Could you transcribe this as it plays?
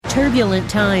Turbulent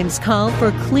times call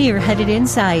for clear-headed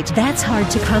insight. That's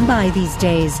hard to come by these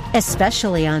days,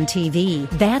 especially on TV.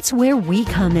 That's where we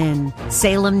come in.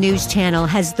 Salem News Channel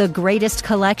has the greatest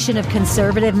collection of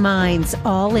conservative minds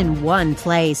all in one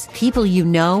place. People you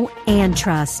know and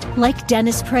trust, like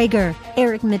Dennis Prager,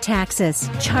 Eric Metaxas,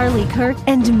 Charlie Kirk,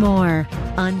 and more.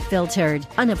 Unfiltered,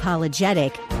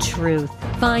 unapologetic truth.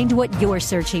 Find what you're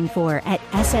searching for at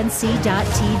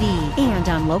snc.tv and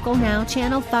on Local Now,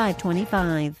 Channel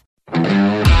 525.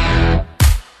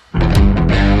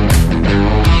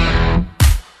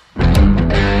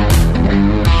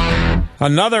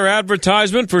 Another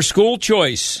advertisement for school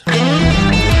choice.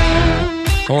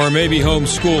 Or maybe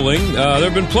homeschooling. There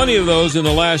have been plenty of those in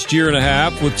the last year and a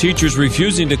half, with teachers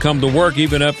refusing to come to work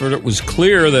even after it was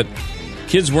clear that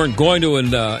kids weren't going to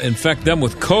infect them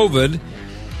with COVID.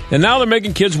 And now they're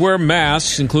making kids wear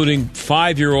masks, including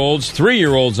 5-year-olds,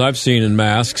 3-year-olds I've seen in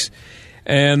masks.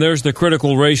 And there's the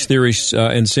critical race theory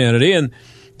insanity, and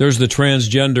there's the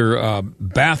transgender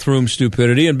bathroom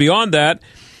stupidity. And beyond that,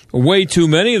 way too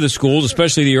many of the schools,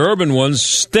 especially the urban ones,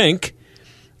 stink,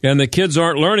 and the kids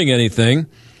aren't learning anything.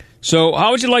 So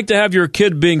how would you like to have your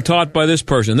kid being taught by this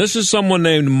person? This is someone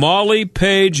named Molly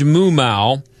Page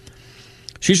Mumau.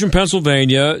 She's from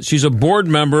Pennsylvania. She's a board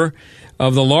member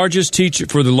of the largest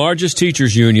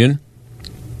teachers union.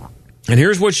 And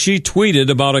here's what she tweeted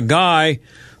about a guy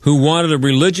who wanted a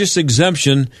religious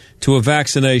exemption to a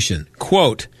vaccination.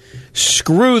 Quote,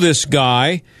 "Screw this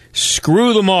guy.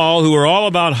 Screw them all who are all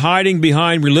about hiding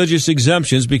behind religious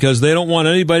exemptions because they don't want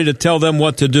anybody to tell them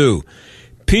what to do.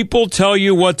 People tell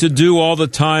you what to do all the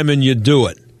time and you do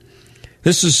it.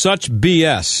 This is such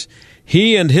BS.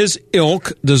 He and his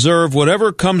ilk deserve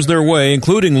whatever comes their way,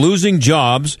 including losing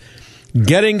jobs,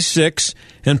 getting sick,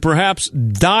 and perhaps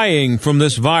dying from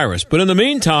this virus. But in the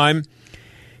meantime,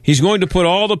 he's going to put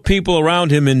all the people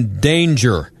around him in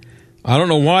danger. I don't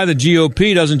know why the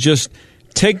GOP doesn't just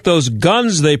take those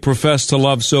guns they profess to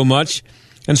love so much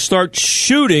and start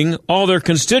shooting all their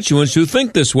constituents who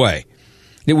think this way.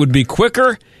 It would be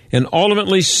quicker and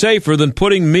ultimately safer than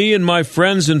putting me and my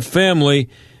friends and family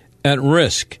at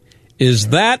risk. Is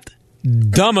that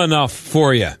dumb enough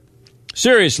for you?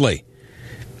 Seriously.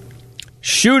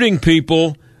 Shooting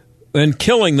people and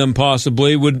killing them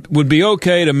possibly would be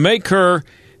okay to make her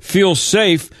feel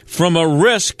safe from a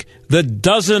risk that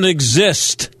doesn't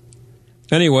exist.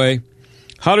 Anyway,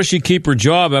 how does she keep her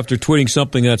job after tweeting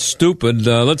something that's stupid?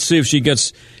 Let's see if she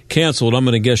gets canceled. I'm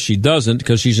going to guess she doesn't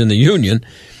because she's in the union.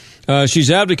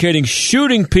 She's advocating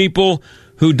shooting people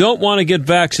who don't want to get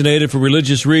vaccinated for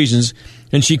religious reasons,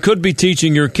 and she could be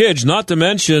teaching your kids, not to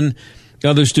mention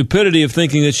the stupidity of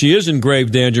thinking that she is in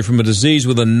grave danger from a disease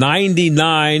with a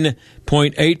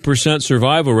 99.8%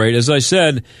 survival rate. As I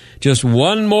said, just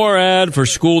one more ad for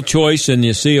school choice, and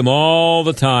you see them all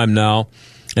the time now,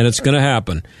 and it's going to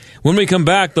happen. When we come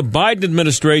back, the Biden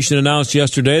administration announced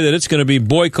yesterday that it's going to be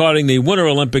boycotting the Winter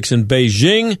Olympics in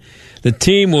Beijing. The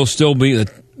team will still be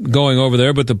going over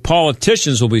there, but the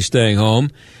politicians will be staying home.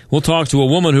 We'll talk to a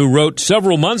woman who wrote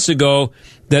several months ago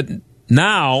that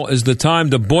now is the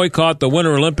time to boycott the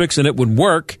Winter Olympics, and it would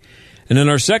work. And in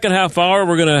our second half hour,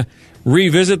 we're going to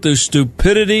revisit the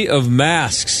stupidity of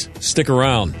masks. Stick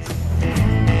around.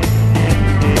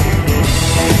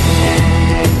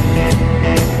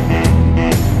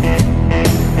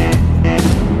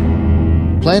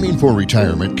 Planning for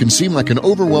retirement can seem like an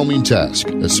overwhelming task,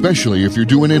 especially if you're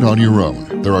doing it on your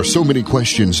own. There are so many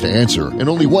questions to answer and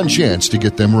only one chance to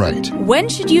get them right. When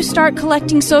should you start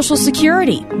collecting Social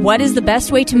Security? What is the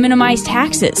best way to minimize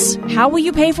taxes? How will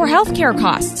you pay for health care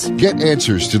costs? Get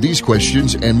answers to these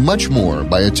questions and much more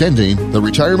by attending the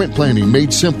Retirement Planning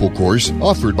Made Simple course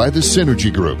offered by the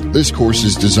Synergy Group. This course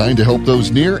is designed to help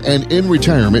those near and in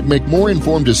retirement make more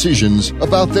informed decisions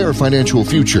about their financial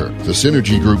future. The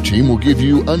Synergy Group team will give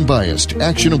you unbiased,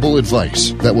 actionable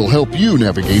advice that will help you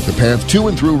navigate the path to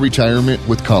and through retirement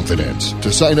with confidence.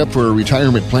 To sign up for a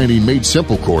Retirement Planning Made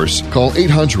Simple course, call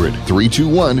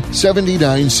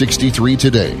 800-321-7963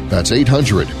 today. That's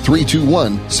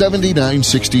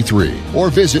 800-321-7963. Or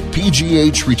visit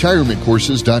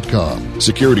pghretirementcourses.com.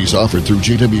 Securities offered through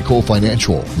J.W. Cole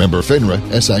Financial. Member FINRA,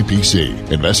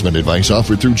 SIPC. Investment advice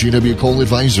offered through J.W. Cole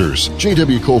Advisors.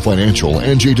 J.W. Cole Financial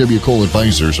and J.W. Cole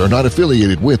Advisors are not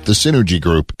affiliated with the Synergy Group.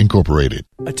 Group, Incorporated.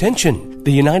 Attention!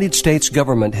 The United States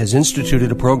government has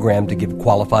instituted a program to give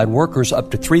qualified workers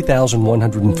up to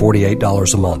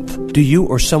 $3,148 a month. Do you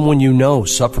or someone you know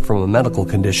suffer from a medical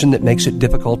condition that makes it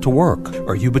difficult to work?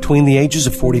 Are you between the ages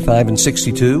of 45 and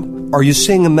 62? Are you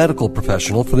seeing a medical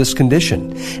professional for this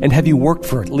condition? And have you worked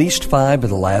for at least 5 of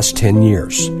the last 10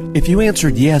 years? If you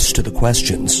answered yes to the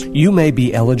questions, you may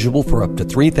be eligible for up to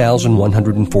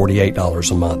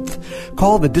 $3,148 a month.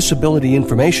 Call the Disability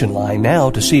Information Line now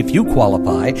to see if you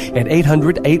qualify at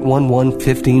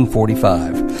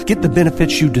 800-811-1545. Get the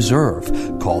benefits you deserve.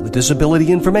 Call the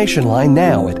Disability Information Line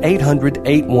now at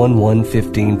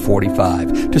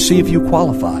 800-811-1545 to see if you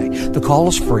qualify. The call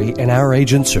is free and our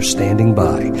agents are standing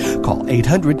by. Call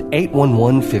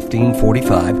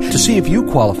 800-811-1545 to see if you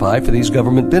qualify for these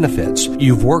government benefits.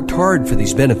 You've worked hard for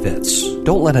these benefits.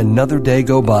 Don't let another day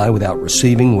go by without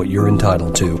receiving what you're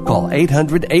entitled to. Call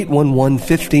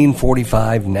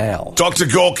 800-811-1545 now. Dr.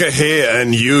 Gorka here,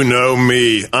 and you know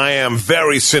me. I am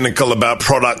very cynical about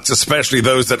products, especially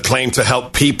those that claim to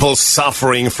help people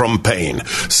suffering from pain.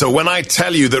 So when I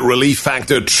tell you that Relief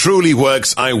Factor truly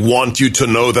works, I want you to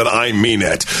know that I mean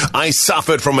it. I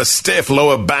suffered from a stiff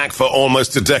lower back for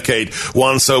almost a decade,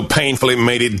 one so painful it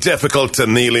made it difficult to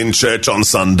kneel in church on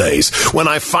Sundays. When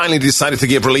I finally decided to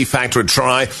give Relief Factor a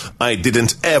try, I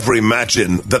didn't ever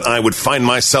imagine that I would find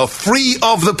myself free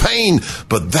of the pain.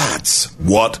 But that's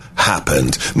what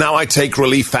happened. Now I take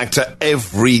Relief Factor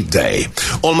every day.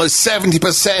 Almost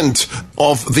 70%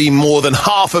 of the more than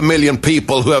 500,000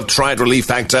 people who have tried Relief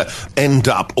Factor end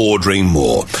up ordering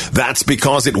more. That's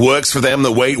because it works for them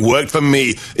the way it worked for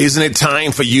me. Isn't it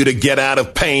time for you to get out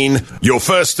of pain? Your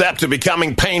first step to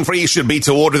becoming pain-free should be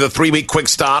to order the 3-week quick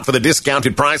start for the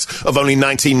discounted price of only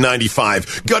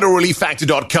 $19.95. Go to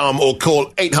relieffactor.com or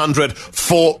call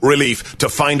 800-4RELIEF to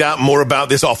find out more about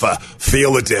this offer.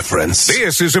 Feel the difference.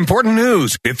 This is important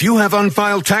news. If you have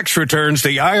unfiled tax returns,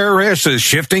 the IRS is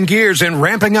shifting gears and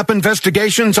ramping up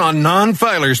investigations on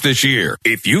non-filers this year.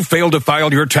 If you failed to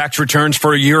file your tax returns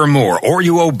for a year or more, or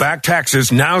you owe back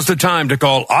taxes, now's the time to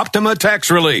call Optima Tax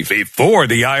Relief before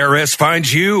the IRS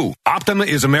finds you. Optima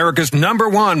is America's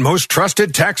 #1 most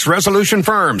trusted tax resolution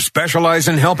firm, specialized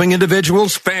in helping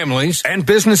individuals, families, and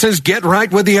businesses get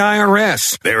right with the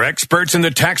IRS. They're experts in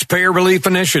the Taxpayer Relief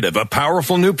Initiative, a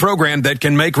powerful new program that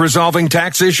can make resolving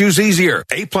tax issues easier.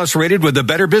 A+ rated with the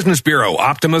Better Business Bureau,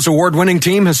 Optima's award-winning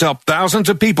team has helped thousands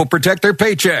of people protect their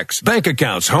paychecks, bank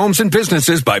accounts, homes, and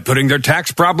businesses by putting their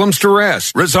tax problems to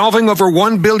rest, resolving over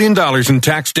 $1 billion in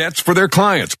tax debts for their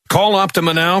clients. Call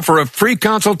Optima now for a free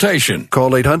consultation.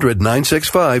 Call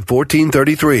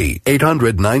 800-965-1433.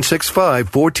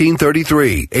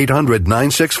 800-965-1433.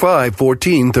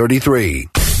 800-965-1433.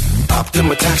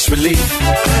 Optima Tax Relief.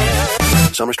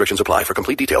 Some restrictions apply. For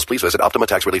complete details, please visit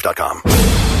OptimaTaxRelief.com.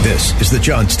 This is the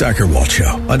John Steigerwald Show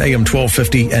on AM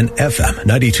 1250 and FM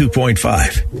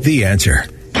 92.5. The Answer.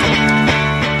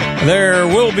 There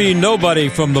will be nobody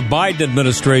from the Biden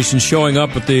administration showing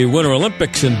up at the Winter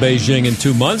Olympics in Beijing in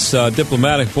 2 months.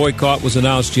 Diplomatic boycott was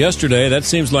announced yesterday. That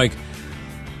seems like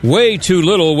way too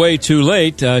little, way too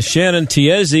late. Shannon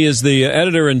Tiezi is the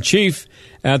editor-in-chief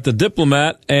at The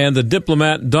Diplomat and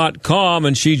thediplomat.com,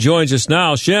 and she joins us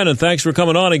now. Shannon, thanks for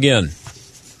coming on again.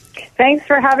 Thanks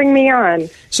for having me on.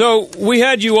 So we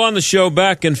had you on the show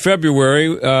back in February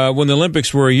when the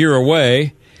Olympics were a year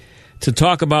away to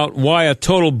talk about why a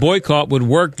total boycott would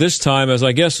work this time, as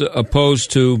I guess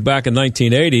opposed to back in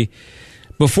 1980.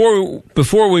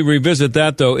 Before we revisit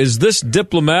that, though, is this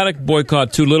diplomatic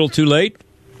boycott too little, too late?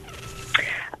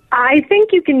 I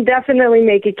think you can definitely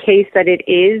make a case that it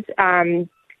is.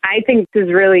 I think this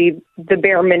is really the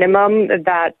bare minimum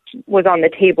that was on the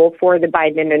table for the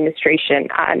Biden administration.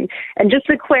 And just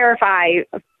to clarify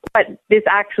what this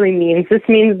actually means, this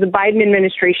means the Biden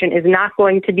administration is not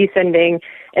going to be sending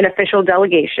an official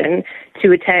delegation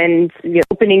to attend the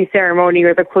opening ceremony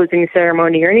or the closing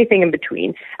ceremony or anything in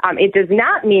between. It does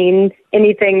not mean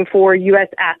anything for U.S.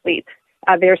 athletes.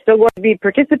 They're still going to be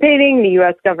participating. The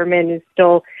U.S. government is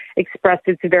still expressed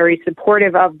it's very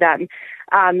supportive of them.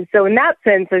 So in that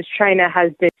sense, as China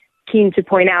has been keen to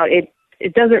point out, it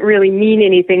doesn't really mean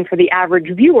anything for the average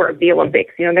viewer of the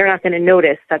Olympics. You know, they're not going to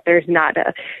notice that there's not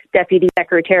a deputy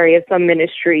secretary of some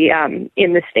ministry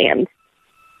in the stands.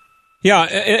 Yeah,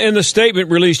 in the statement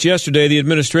released yesterday, the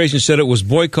administration said it was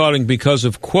boycotting because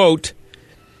of, quote,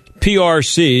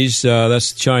 PRCs,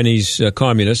 that's Chinese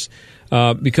communists,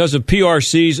 because of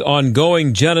PRC's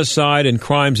ongoing genocide and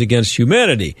crimes against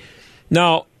humanity.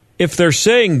 Now, if they're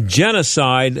saying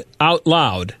genocide out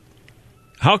loud,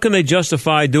 how can they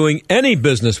justify doing any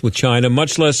business with China,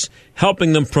 much less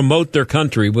helping them promote their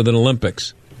country with an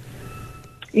Olympics?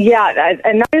 Yeah,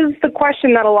 and that is the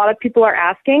question that a lot of people are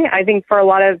asking. I think for a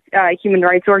lot of human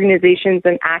rights organizations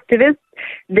and activists,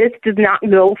 this does not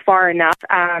go far enough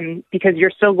because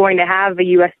you're still going to have a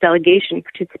U.S. delegation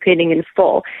participating in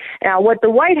full. Now, what the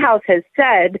White House has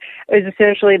said is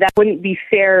essentially that wouldn't be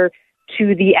fair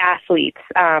to the athletes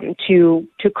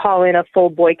to call in a full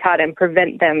boycott and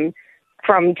prevent them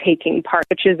from taking part,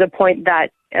 which is a point that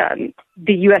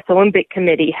the U.S. Olympic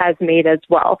Committee has made as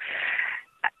well.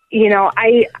 You know,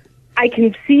 I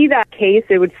can see that case.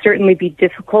 It would certainly be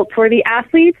difficult for the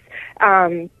athletes,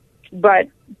 but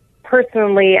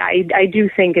personally, I do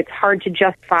think it's hard to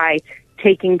justify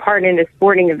taking part in a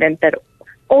sporting event that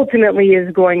ultimately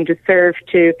is going to serve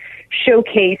to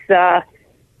showcase a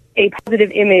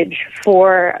positive image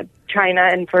for China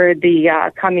and for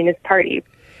the Communist Party.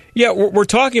 Yeah, we're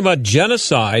talking about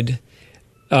genocide.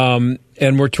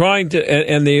 And we're trying to,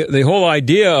 and the whole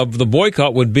idea of the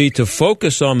boycott would be to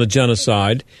focus on the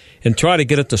genocide and try to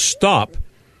get it to stop.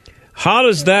 How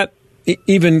does that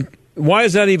even, why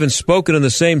is that even spoken in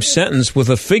the same sentence with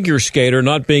a figure skater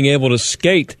not being able to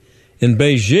skate in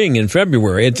Beijing in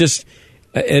February? That's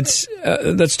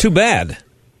too bad.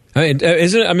 I mean,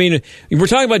 isn't it? I mean, we're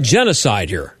talking about genocide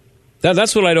here.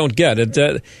 That's what I don't get.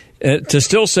 To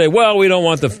still say, well, we don't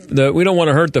want we don't want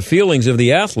to hurt the feelings of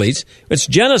the athletes. It's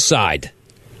genocide.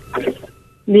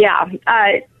 Yeah,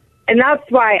 and that's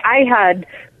why I had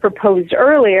proposed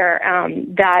earlier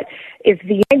that if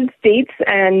the United States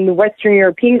and Western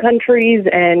European countries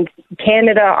and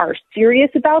Canada are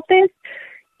serious about this,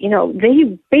 you know,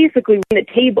 they basically run the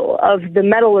table of the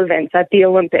medal events at the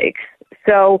Olympics.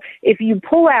 So if you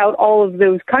pull out all of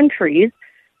those countries,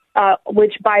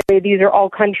 which, by the way, these are all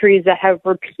countries that have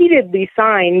repeatedly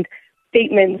signed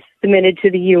statements submitted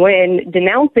to the UN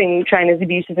denouncing China's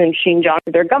abuses in Xinjiang.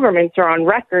 Their governments are on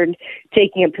record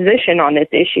taking a position on this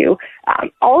issue.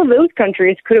 All of those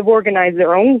countries could have organized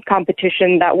their own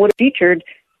competition that would have featured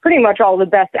pretty much all the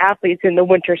best athletes in the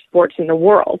winter sports in the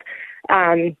world.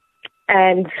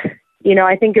 And, you know,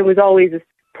 I think it was always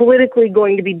politically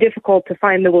going to be difficult to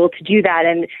find the will to do that.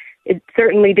 And it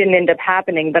certainly didn't end up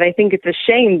happening, but I think it's a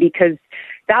shame because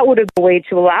that would have been a way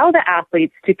to allow the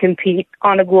athletes to compete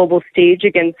on a global stage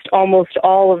against almost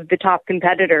all of the top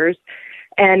competitors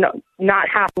and not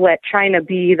have to let China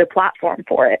be the platform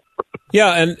for it.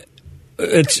 Yeah, and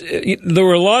there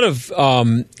were a lot of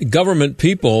government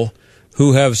people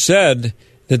who have said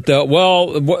that,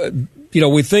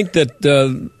 we think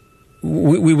that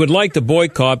we would like to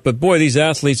boycott, but boy, these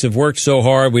athletes have worked so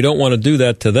hard, we don't want to do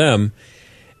that to them.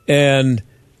 And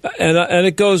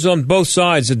it goes on both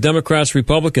sides. The Democrats,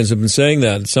 Republicans have been saying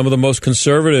that. Some of the most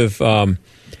conservative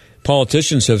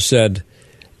politicians have said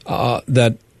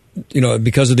that, you know,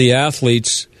 because of the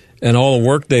athletes and all the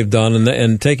work they've done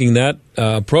and taking that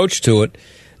approach to it,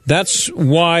 that's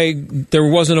why there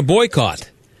wasn't a boycott.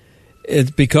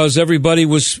 It's because everybody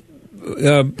was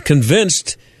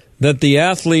convinced that the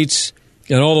athletes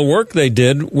and all the work they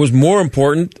did was more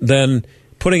important than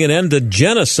putting an end to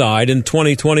genocide in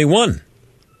 2021.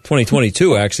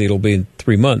 2022, actually, it'll be in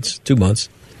 2 months.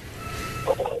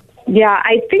 Yeah,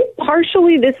 I think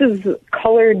partially this is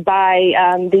colored by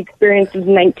the experience of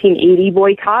the 1980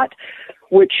 boycott,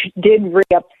 which did really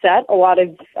upset a lot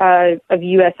of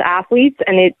U.S. athletes,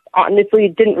 and it honestly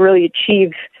didn't really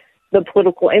achieve the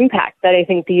political impact that I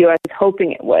think the U.S. is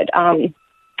hoping it would.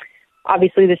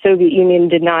 Obviously, the Soviet Union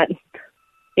did not,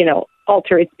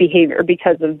 alter its behavior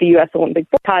because of the U.S. Olympic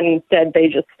boycott. Instead, they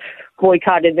just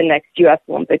boycotted the next U.S.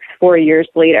 Olympics 4 years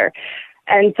later.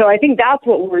 And so I think that's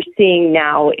what we're seeing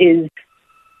now is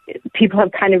people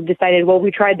have kind of decided, well,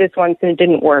 we tried this once and it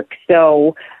didn't work,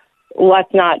 so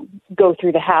let's not go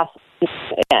through the hassle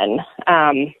again.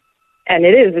 And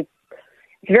it's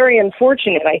very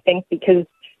unfortunate, I think, because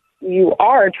you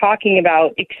are talking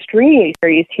about extremely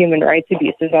serious human rights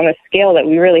abuses on a scale that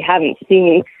we really haven't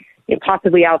seen,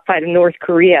 possibly outside of North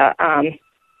Korea,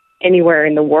 anywhere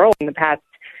in the world in the past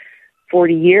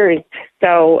 40 years.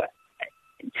 So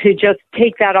to just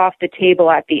take that off the table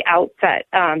at the outset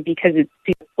because it's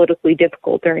politically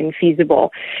difficult or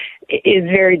infeasible is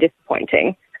very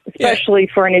disappointing, especially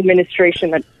for an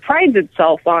administration that prides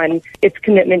itself on its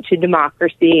commitment to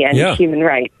democracy and human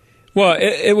rights. Well,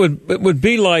 it would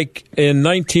be like in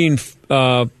I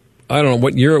don't know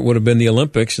what year it would have been, the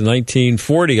Olympics, in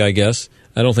 1940, I guess.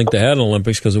 I don't think they had an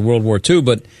Olympics because of World War II,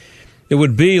 but it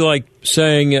would be like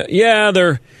saying,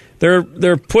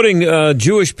 they're putting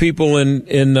Jewish people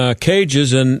in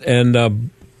cages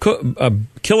and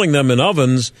killing them in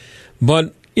ovens,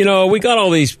 but we got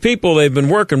all these people. They've been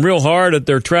working real hard at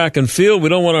their track and field. We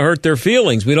don't want to hurt their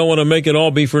feelings. We don't want to make it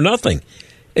all be for nothing.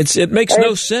 It makes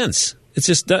no sense. It's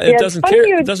just it doesn't care.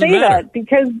 You it would doesn't say matter. That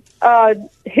because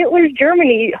Hitler's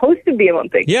Germany hosted the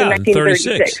Olympics in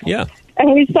 1936. Yeah,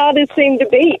 and we saw this same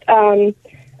debate, and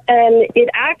it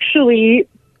actually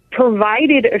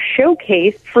provided a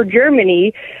showcase for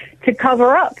Germany to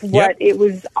cover up what it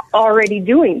was already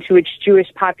doing to its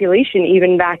Jewish population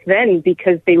even back then,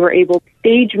 because they were able to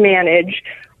stage manage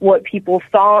what people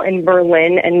saw in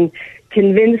Berlin and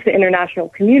convince the international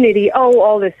community,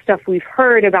 all this stuff we've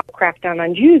heard about crackdown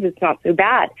on Jews, it's not so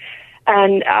bad.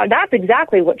 And that's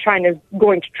exactly what China's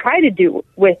going to try to do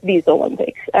with these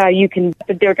Olympics. You can,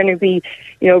 but they're going to be,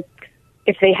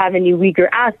 if they have any Uyghur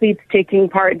athletes taking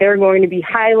part, they're going to be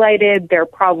highlighted. They're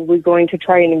probably going to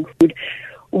try and include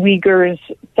Uyghurs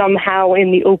somehow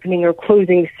in the opening or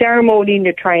closing ceremony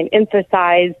to try and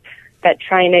emphasize that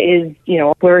China is,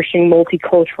 a flourishing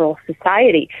multicultural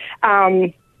society.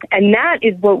 And that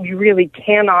is what we really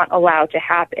cannot allow to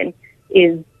happen,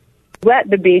 is let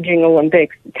the Beijing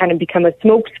Olympics kind of become a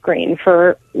smokescreen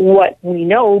for what we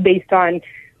know based on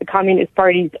the Communist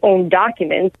Party's own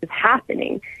documents is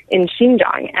happening in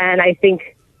Xinjiang. And I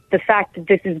think the fact that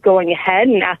this is going ahead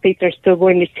and athletes are still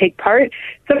going to take part,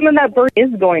 some of that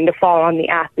burden is going to fall on the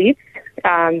athletes,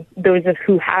 those of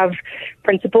who have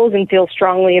principles and feel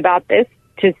strongly about this,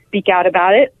 to speak out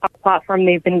about it on the platform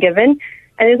they've been given.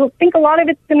 And I think a lot of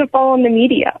it's going to fall on the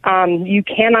media. You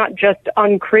cannot just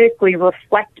uncritically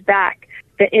reflect back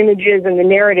the images and the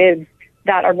narratives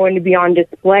that are going to be on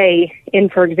display in,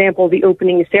 for example, the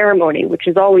opening ceremony, which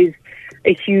is always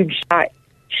a huge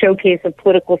showcase of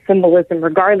political symbolism,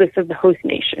 regardless of the host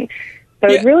nation.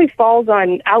 So it really falls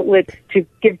on outlets to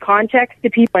give context to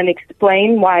people and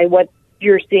explain why what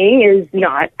you're seeing is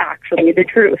not actually the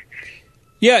truth.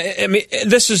 Yeah, I mean,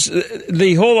 this is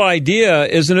the whole idea,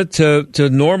 isn't it, to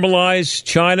normalize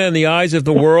China in the eyes of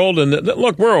the world? And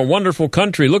look, we're a wonderful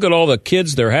country. Look at all the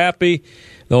kids; they're happy.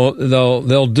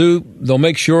 They'll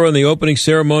make sure in the opening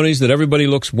ceremonies that everybody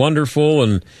looks wonderful,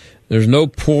 and there's no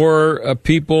poor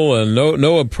people and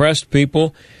no oppressed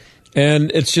people,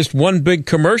 and it's just one big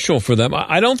commercial for them.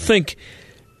 I don't think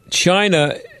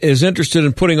China is interested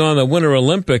in putting on the Winter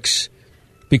Olympics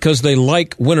because they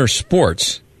like winter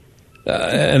sports.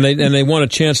 And they want a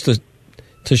chance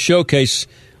to showcase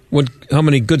how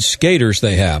many good skaters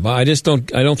they have. I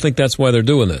don't think that's why they're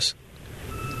doing this.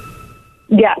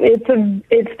 Yeah,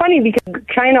 it's funny because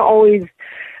China always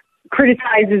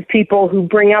criticizes people who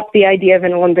bring up the idea of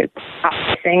an Olympic,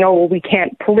 saying, we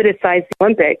can't politicize the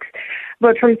Olympics.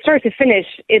 But from start to finish,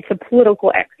 it's a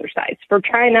political exercise for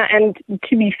China, and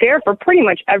to be fair, for pretty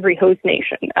much every host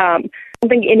nation. I don't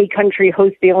think any country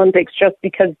hosts the Olympics just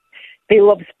because they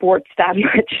love sports that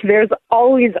much. There's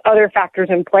always other factors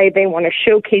in play. They want to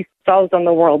showcase themselves on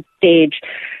the world stage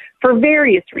for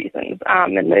various reasons.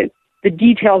 And the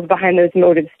details behind those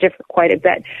motives differ quite a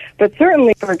bit. But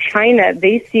certainly for China,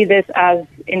 they see this as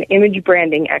an image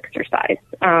branding exercise.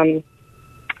 And,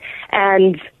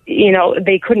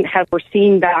 they couldn't have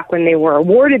foreseen back when they were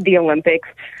awarded the Olympics,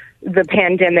 the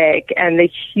pandemic and the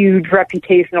huge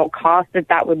reputational cost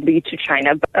that would lead to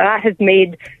China. But that has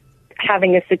made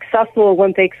having a successful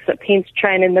Olympics that paints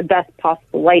China in the best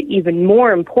possible light even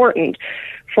more important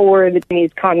for the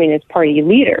Chinese Communist Party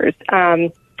leaders.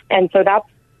 And so that's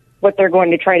what they're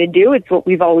going to try to do. It's what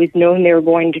we've always known they were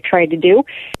going to try to do.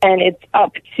 And it's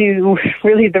up to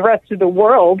really the rest of the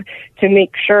world to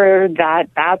make sure that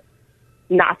that's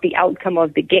not the outcome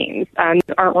of the games.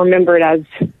 Aren't remembered as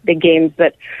the games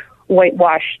that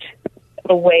whitewashed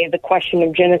away the question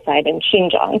of genocide in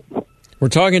Xinjiang. We're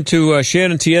talking to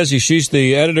Shannon Tiesi. She's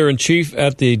the editor-in-chief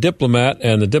at The Diplomat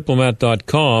and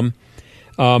thediplomat.com.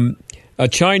 A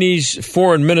Chinese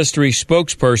foreign ministry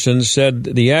spokesperson said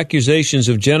the accusations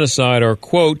of genocide are,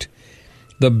 quote,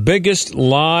 the biggest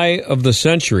lie of the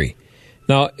century.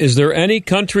 Now, is there any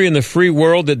country in the free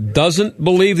world that doesn't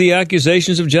believe the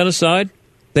accusations of genocide?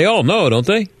 They all know, don't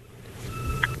they?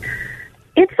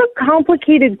 It's a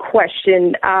complicated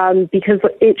question because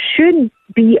it should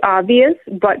be obvious,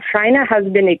 but China has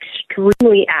been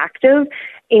extremely active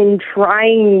in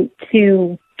trying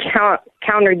to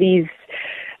counter these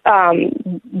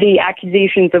the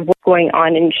accusations of what's going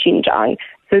on in Xinjiang.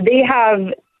 So they have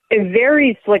a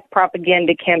very slick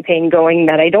propaganda campaign going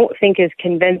that I don't think is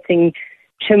convincing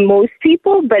to most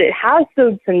people, but it has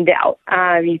sowed some doubt.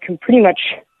 You can pretty much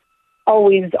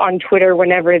always on Twitter,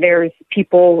 whenever there's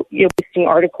people posting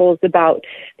articles about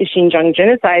the Xinjiang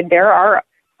genocide, there are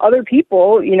other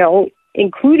people,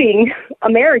 including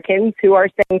Americans, who are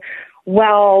saying,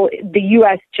 well, the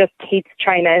U.S. just hates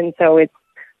China, and so it's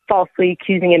falsely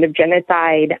accusing it of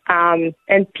genocide.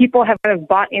 And people have kind of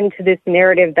bought into this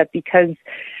narrative that because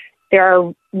there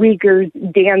are Uyghurs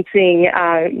dancing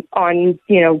on,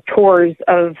 tours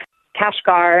of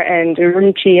Kashgar and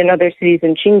Urumqi and other cities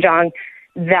in Xinjiang,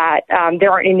 that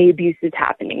there aren't any abuses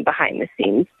happening behind the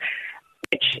scenes.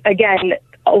 Which, again,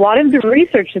 a lot of the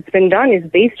research that's been done is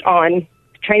based on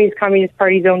the Chinese Communist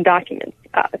Party's own documents,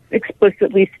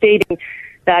 explicitly stating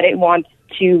that it wants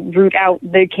to root out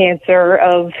the cancer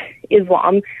of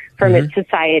Islam from its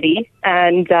society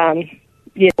and,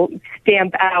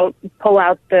 pull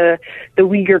out the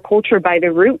Uyghur culture by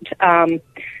the root.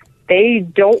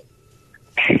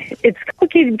 It's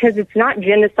complicated because it's not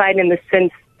genocide in the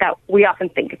sense that we often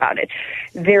think about it.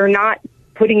 They're not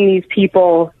putting these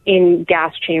people in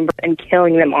gas chambers and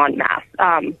killing them en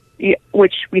masse,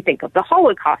 which we think of the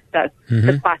Holocaust as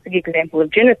the classic example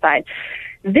of genocide.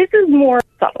 This is more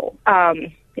subtle.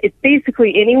 It's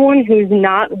basically anyone who's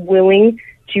not willing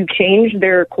to change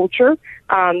their culture,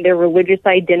 their religious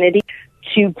identity,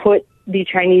 to put the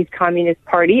Chinese Communist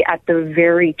Party at the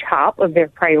very top of their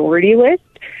priority list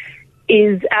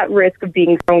is at risk of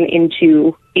being thrown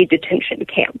into a detention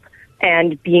camp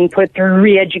and being put through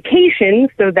re-education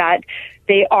so that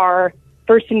they are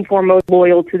first and foremost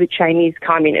loyal to the Chinese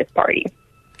Communist Party.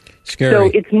 Scary.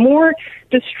 So it's more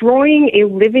destroying a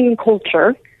living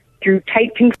culture through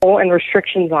tight control and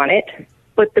restrictions on it,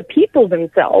 but the people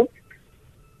themselves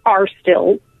are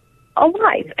still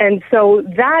alive. And so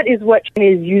that is what China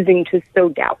is using to sow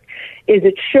doubt, is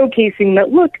it's showcasing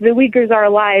that, look, the Uyghurs are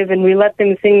alive and we let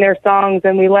them sing their songs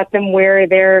and we let them wear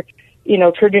their,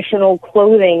 traditional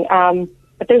clothing.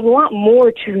 But there's a lot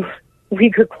more to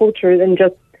Uyghur culture than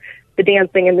just the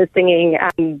dancing and the singing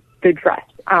and the dress.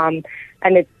 And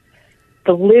it's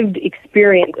the lived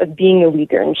experience of being a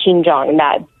Uyghur in Xinjiang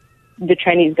that the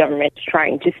Chinese government is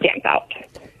trying to stamp out.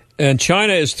 And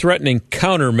China is threatening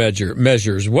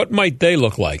countermeasures. What might they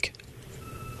look like?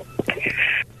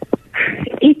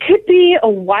 It could be a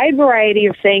wide variety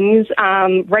of things.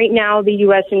 Right now, the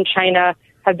U.S. and China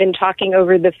have been talking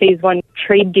over the Phase 1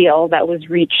 trade deal that was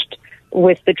reached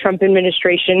with the Trump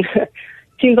administration.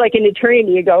 Seems like an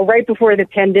eternity ago, right before the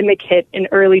pandemic hit in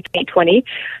early 2020.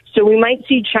 So we might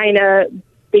see China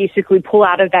basically pull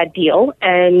out of that deal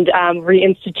and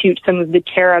reinstitute some of the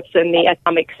tariffs and the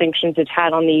economic sanctions it's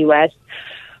had on the U.S.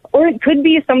 Or it could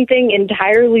be something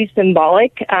entirely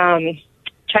symbolic.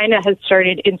 China has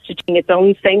started instituting its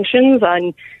own sanctions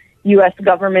on U.S.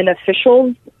 government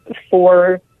officials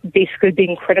for basically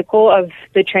being critical of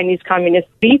the Chinese Communist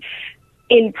Party.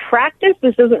 In practice,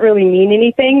 this doesn't really mean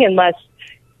anything unless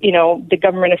the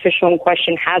government official in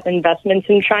question has investments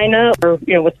in China or,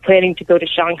 was planning to go to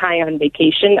Shanghai on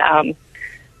vacation.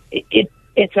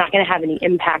 It's not going to have any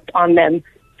impact on them.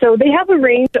 So they have a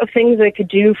range of things they could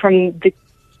do, from the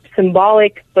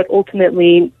symbolic but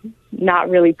ultimately not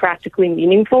really practically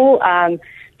meaningful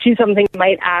to something that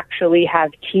might actually have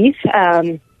teeth.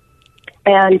 And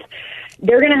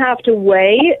they're going to have to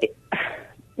weigh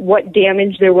what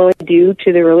damage they're willing to do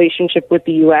to the relationship with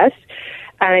the U.S.,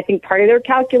 and I think part of their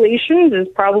calculations is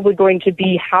probably going to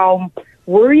be how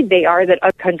worried they are that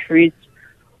other countries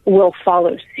will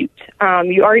follow suit.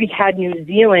 You already had New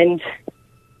Zealand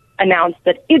announce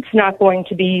that it's not going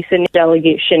to be sending a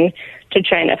delegation to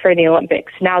China for the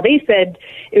Olympics. Now, they said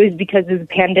it was because of the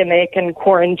pandemic and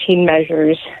quarantine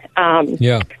measures. So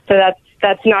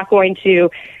that's not going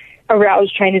to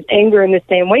arouse China's anger in the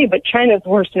same way, but China's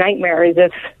worst nightmare is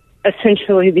if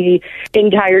essentially the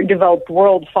entire developed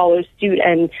world follows suit,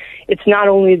 and it's not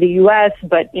only the U.S.,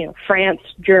 but France,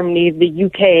 Germany, the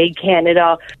UK,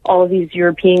 Canada, all of these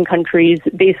European countries.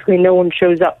 Basically, no one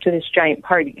shows up to this giant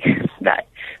party that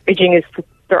Beijing is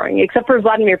throwing, except for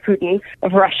Vladimir Putin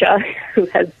of Russia, who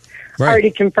has already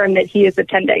confirmed that he is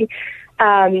attending.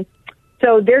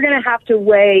 So they're going to have to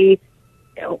weigh,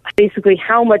 basically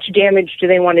how much damage do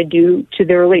they want to do to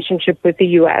their relationship with the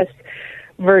U.S.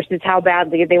 versus how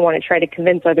badly they want to try to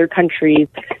convince other countries,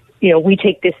 we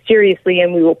take this seriously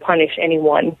and we will punish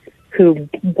anyone who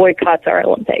boycotts our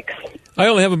Olympics. I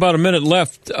only have about a minute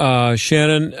left,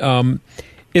 Shannon.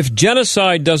 If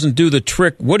genocide doesn't do the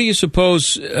trick, what do you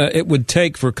suppose it would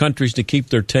take for countries to keep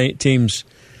their teams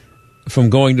from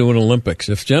going to an Olympics?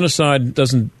 If genocide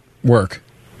doesn't work?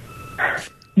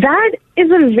 That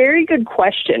is a very good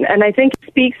question, and I think it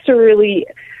speaks to really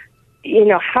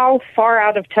how far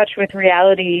out of touch with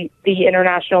reality the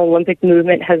international Olympic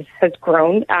movement has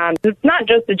grown. It's not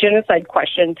just a genocide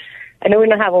question. I know we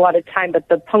don't have a lot of time, but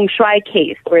the Peng Shuai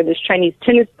case, where this Chinese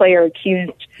tennis player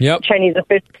accused Chinese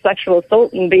officials of sexual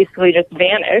assault and basically just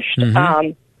vanished,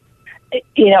 that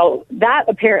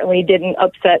apparently didn't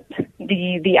upset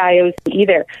the IOC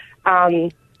either.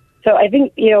 So I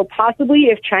think, possibly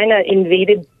if China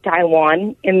invaded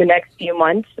Taiwan in the next few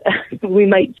months, we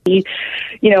might see,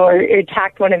 or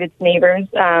attacked one of its neighbors.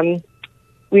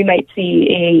 We might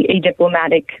see a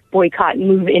diplomatic boycott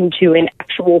move into an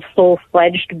actual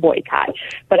full-fledged boycott.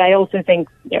 But I also think,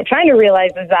 China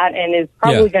realizes that and is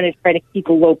probably going to try to keep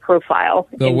a low profile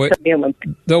for the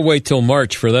Olympics. They'll wait till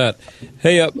March for that.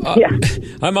 Hey,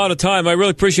 I'm out of time. I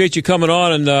really appreciate you coming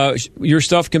on, and your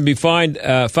stuff can be found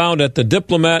at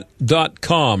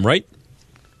thediplomat.com, right?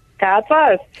 That's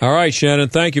us. All right, Shannon,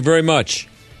 thank you very much.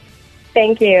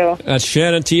 Thank you. That's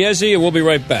Shannon Tiesi, and we'll be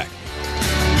right back.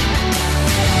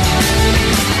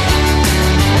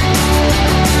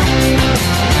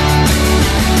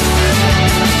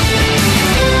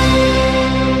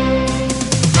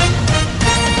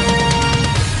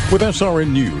 With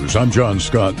SRN News, I'm John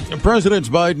Scott. Presidents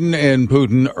Biden and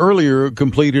Putin earlier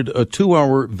completed a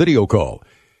 2-hour video call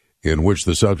in which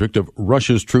the subject of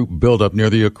Russia's troop buildup near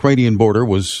the Ukrainian border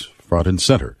was front and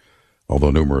center,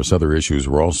 although numerous other issues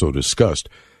were also discussed.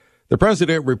 The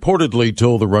president reportedly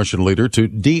told the Russian leader to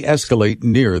de-escalate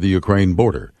near the Ukraine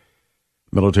border.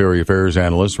 Military affairs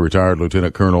analyst, retired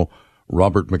Lieutenant Colonel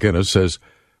Robert McInnes, says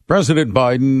President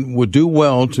Biden would do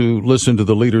well to listen to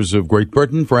the leaders of Great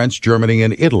Britain, France, Germany,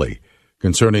 and Italy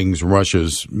concerning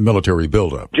Russia's military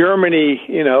buildup. Germany,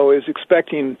 is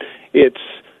expecting its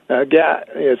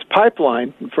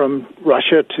pipeline from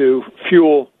Russia to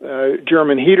fuel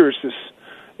German heaters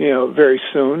very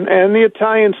soon. And the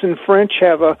Italians and French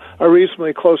have a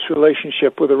reasonably close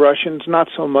relationship with the Russians, not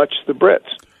so much the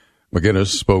Brits.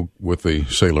 McInnes spoke with the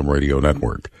Salem Radio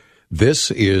Network.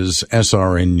 This is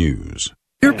SRN News.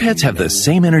 Your pets have the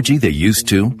same energy they used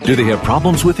to? Do they have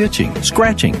problems with itching,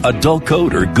 scratching, a dull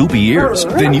coat, or goopy ears?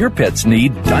 Then your pets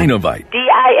need Dinovite.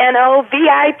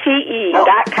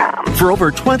 DINOVITE.com. For over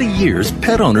 20 years,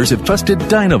 pet owners have trusted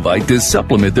Dinovite to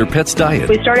supplement their pet's diet.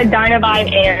 We started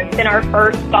Dinovite, and in our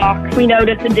first box, we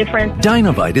noticed a difference.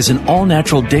 Dinovite is an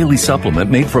all-natural daily supplement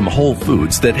made from whole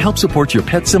foods that help support your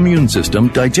pet's immune system,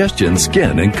 digestion,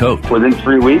 skin, and coat. Within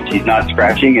 3 weeks, he's not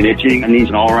scratching and itching, and he's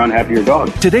an all-around happier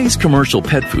dog. Today's commercial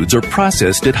pet foods are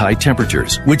processed at high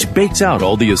temperatures, which bakes out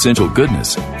all the essential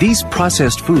goodness. These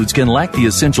processed foods can lack the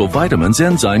essential vitamins,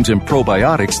 enzymes, and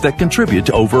probiotics that contribute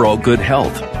to overall good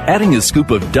health. Adding a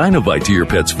scoop of Dinovite to your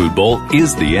pet's food bowl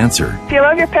is the answer. If you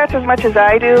love your pets as much as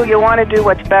I do, you want to do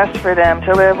what's best for them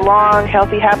to live long,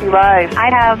 healthy, happy lives. I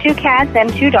have 2 cats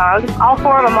and 2 dogs. All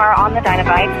 4 of them are on the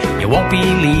Dinovite. You won't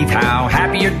believe how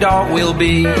happy your dog will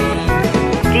be.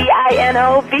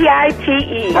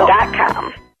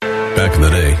 DINOVITE.com. Back in the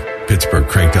day, Pittsburgh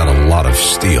cranked out a lot of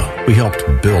steel. We helped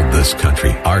build this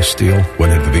country. Our steel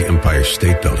went into the Empire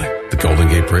State Building. The Golden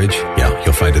Gate Bridge, yeah,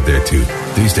 you'll find it there too.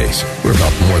 These days, we're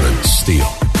about more than steel,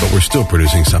 but we're still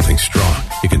producing something strong.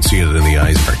 You can see it in the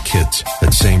eyes of our kids.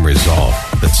 That same resolve,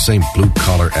 that same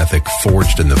blue-collar ethic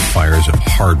forged in the fires of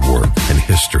hard work and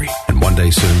history. And one day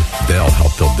soon, they'll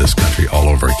help build this country all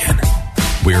over again.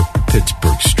 We're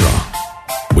Pittsburgh strong.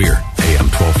 We're AM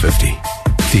 1250.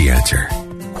 The Answer.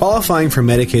 Qualifying for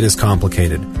Medicaid is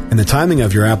complicated, and the timing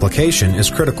of your application is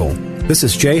critical. This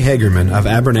is Jay Hagerman of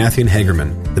Abernathy &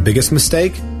 Hagerman. The biggest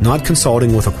mistake? Not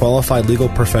consulting with a qualified legal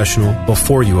professional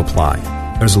before you apply.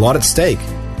 There's a lot at stake,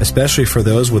 especially for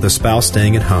those with a spouse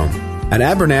staying at home. At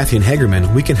Abernathy &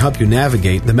 Hagerman, we can help you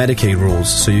navigate the Medicaid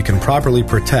rules so you can properly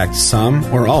protect some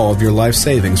or all of your life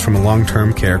savings from a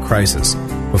long-term care crisis.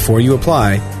 Before you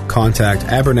apply, contact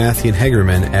Abernathy &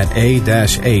 Hagerman at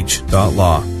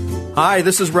a-h.law. Hi,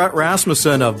 this is Rhett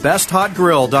Rasmussen of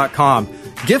BestHotGrill.com.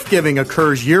 Gift giving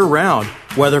occurs year-round,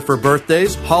 whether for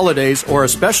birthdays, holidays, or a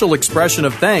special expression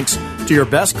of thanks to your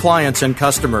best clients and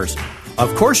customers.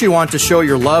 Of course, you want to show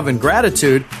your love and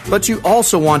gratitude, but you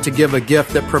also want to give a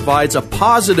gift that provides a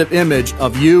positive image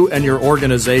of you and your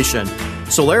organization.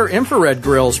 Solaire infrared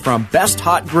grills from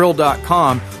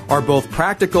BestHotGrill.com are both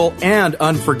practical and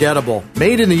unforgettable.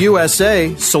 Made in the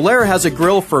USA, Solaire has a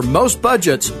grill for most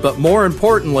budgets, but more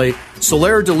importantly,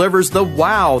 Solaire delivers the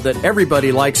wow that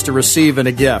everybody likes to receive in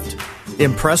a gift.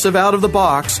 Impressive out of the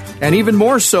box, and even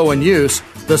more so in use,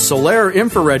 the Solaire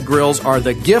infrared grills are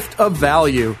the gift of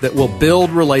value that will build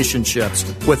relationships.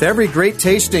 With every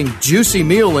great-tasting, juicy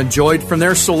meal enjoyed from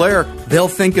their Solaire, they'll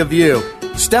think of you.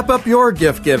 Step up your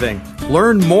gift giving.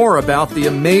 Learn more about the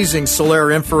amazing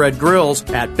Solaire infrared grills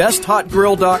at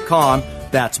BestHotGrill.com.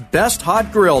 That's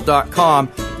BestHotGrill.com.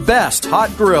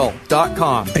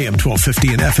 BestHotGrill.com. AM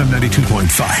 1250 and FM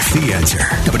 92.5. The Answer.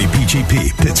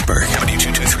 WPGP Pittsburgh.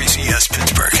 W223CS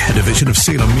Pittsburgh. A division of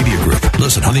Salem Media Group.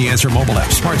 Listen on the Answer mobile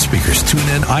app, smart speakers,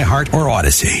 TuneIn, iHeart, or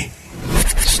Odyssey.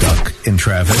 Stuck in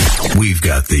traffic? We've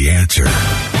got the answer.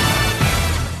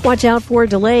 Watch out for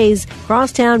delays.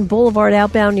 Crosstown Boulevard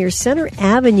outbound near Center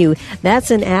Avenue.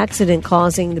 That's an accident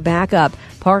causing the backup.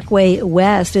 Parkway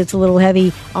West, it's a little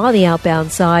heavy on the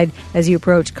outbound side as you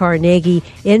approach Carnegie.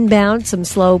 Inbound, some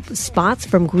slow spots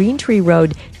from Green Tree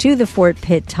Road to the Fort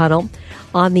Pitt Tunnel.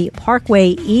 On the Parkway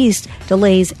East,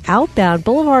 delays outbound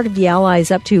Boulevard of the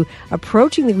Allies up to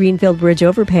approaching the Greenfield Bridge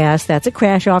overpass. That's a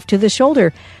crash off to the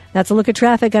shoulder. That's a look at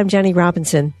traffic. I'm Jenny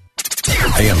Robinson.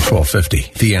 AM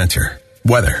 1250, The Answer.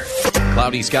 Weather.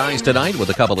 Cloudy skies tonight with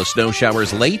a couple of snow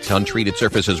showers late. Untreated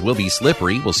surfaces will be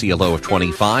slippery. We'll see a low of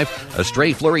 25. A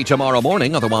stray flurry tomorrow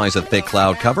morning, otherwise a thick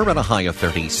cloud cover and a high of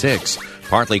 36.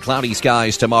 Partly cloudy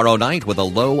skies tomorrow night with a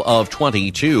low of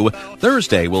 22.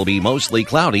 Thursday will be mostly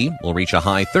cloudy. We'll reach a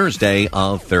high Thursday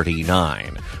of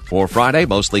 39. For Friday,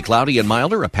 mostly cloudy and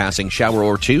milder, a passing shower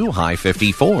or two, high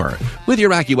 54. With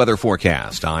your AccuWeather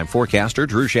forecast, I'm forecaster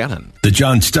Drew Shannon. The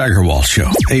John Steigerwald Show,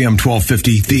 AM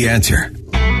 1250, The Answer.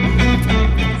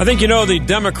 I think the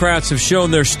Democrats have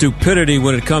shown their stupidity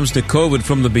when it comes to COVID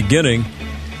from the beginning.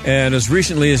 And as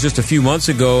recently as just a few months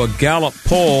ago, a Gallup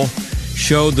poll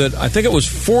showed that I think it was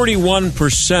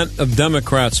 41% of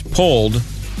Democrats polled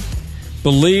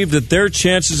believed that their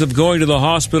chances of going to the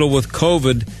hospital with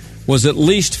COVID was at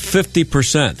least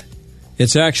 50%.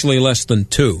 It's actually less than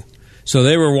 2%. So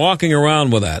they were walking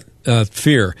around with that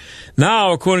fear.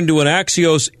 Now, according to an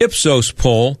Axios Ipsos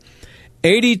poll,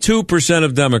 82%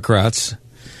 of Democrats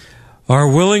are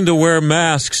willing to wear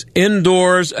masks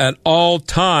indoors at all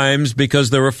times because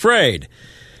they're afraid.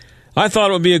 I thought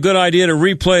it would be a good idea to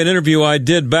replay an interview I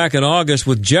did back in August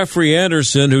with Jeffrey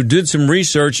Anderson, who did some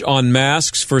research on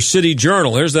masks for City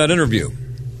Journal. Here's that interview.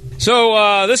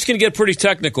 So this can get pretty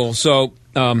technical, so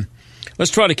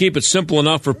let's try to keep it simple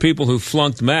enough for people who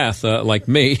flunked math, like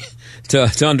me,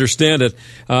 to understand it.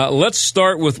 Let's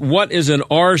start with what is an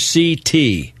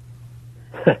RCT?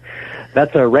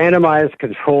 That's a randomized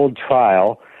controlled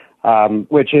trial,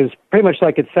 which is pretty much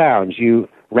like it sounds. You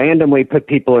randomly put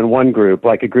people in one group,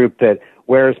 like a group that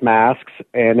wears masks,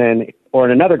 or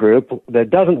in another group that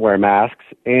doesn't wear masks,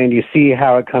 and you see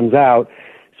how it comes out,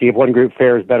 see if one group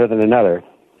fares better than another.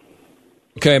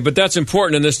 Okay, but that's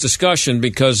important in this discussion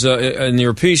because in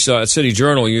your piece at City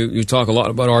Journal, you talk a lot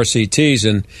about RCTs.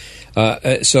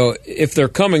 And so if they're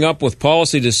coming up with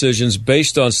policy decisions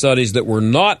based on studies that were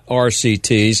not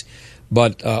RCTs,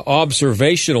 but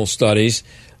observational studies,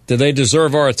 do they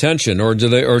deserve our attention,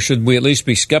 or should we at least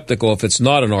be skeptical if it's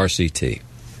not an RCT?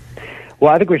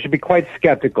 Well, I think we should be quite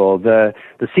skeptical. The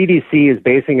CDC is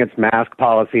basing its mask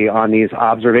policy on these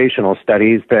observational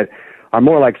studies that are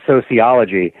more like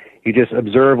sociology. You just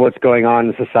observe what's going on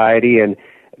in society, and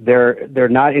they're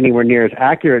not anywhere near as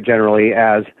accurate generally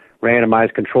as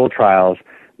randomized controlled trials.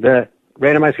 The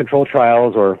randomized controlled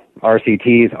trials, or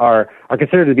RCTs, are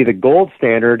considered to be the gold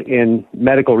standard in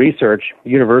medical research,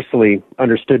 universally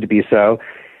understood to be so.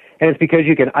 And it's because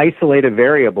you can isolate a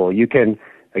variable. You can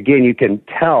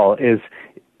tell, is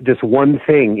this one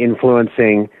thing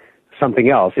influencing something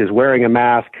else? Is wearing a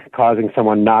mask causing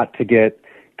someone not to get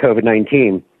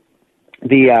COVID-19?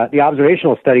 The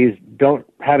observational studies don't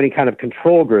have any kind of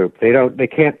control group. They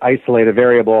can't isolate a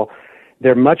variable.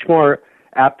 They're much more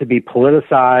apt to be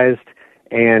politicized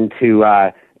and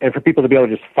for people to be able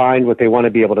to just find what they want to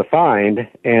be able to find.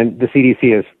 And the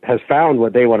CDC has found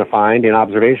what they want to find in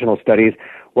observational studies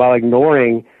while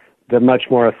ignoring the much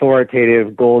more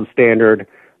authoritative gold standard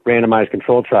randomized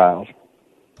control trials.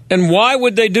 And why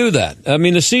would they do that? I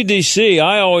mean, the CDC,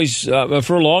 I always,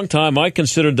 for a long time, I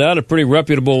considered that a pretty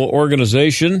reputable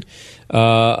organization,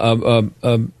 a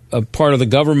part of the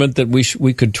government that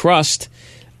we could trust.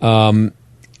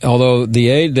 Although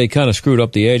they kind of screwed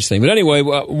up the age thing. But anyway,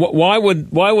 why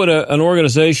would an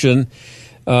organization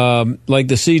like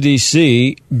the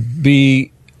CDC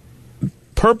be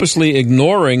purposely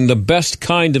ignoring the best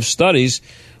kind of studies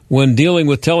when dealing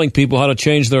with telling people how to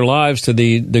change their lives to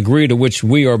the degree to which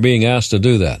we are being asked to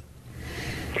do that?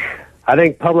 I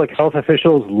think public health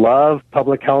officials love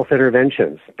public health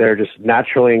interventions. They're just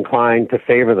naturally inclined to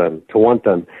favor them, to want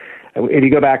them. If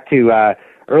you go back to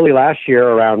early last year,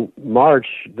 around March,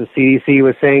 the CDC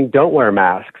was saying don't wear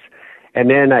masks. And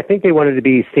then I think they wanted to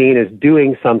be seen as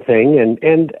doing something,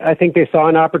 and I think they saw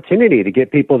an opportunity to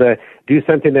get people to do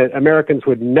something that Americans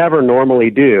would never normally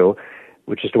do,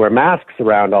 which is to wear masks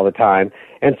around all the time.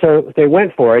 And so they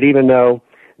went for it, even though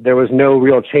there was no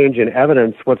real change in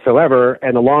evidence whatsoever,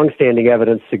 and the longstanding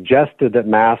evidence suggested that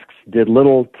masks did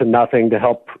little to nothing to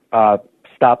help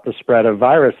stop the spread of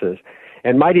viruses,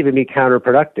 and might even be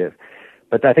counterproductive.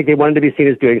 But I think they wanted to be seen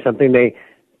as doing something.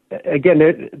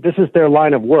 This is their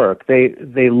line of work.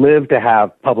 They live to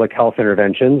have public health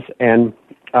interventions, and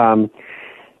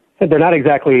They're not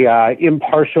exactly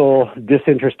impartial,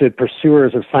 disinterested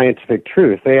pursuers of scientific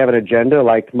truth. They have an agenda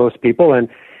like most people. And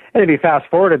if you fast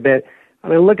forward a bit, I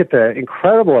mean, look at the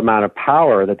incredible amount of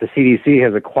power that the CDC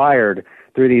has acquired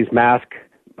through these mask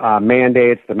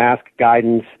mandates, the mask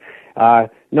guidance. No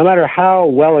matter how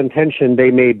well-intentioned they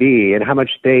may be and how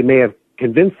much they may have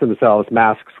convinced themselves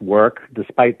masks work,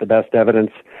 despite the best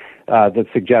evidence that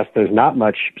suggests there's not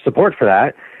much support for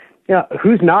that,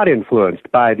 who's not influenced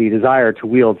by the desire to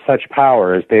wield such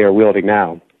power as they are wielding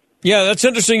now? Yeah, that's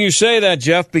interesting you say that,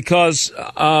 Jeff, because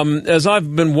as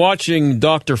I've been watching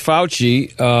Dr.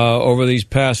 Fauci over these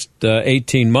past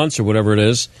 18 months or whatever it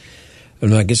is,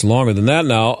 and I guess longer than that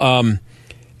now,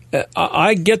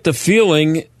 I get the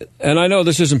feeling, and I know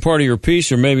this isn't part of your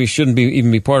piece or maybe shouldn't even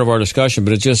be part of our discussion,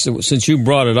 but it just, since you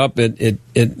brought it up,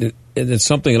 it's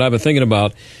something that I've been thinking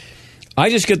about. I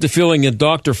just get the feeling that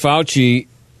Dr. Fauci,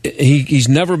 he's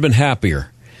never been happier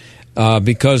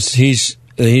because he's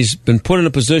been put in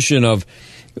a position of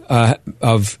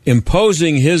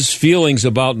imposing his feelings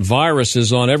about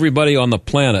viruses on everybody on the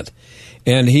planet.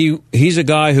 And he's a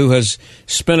guy who has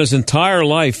spent his entire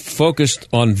life focused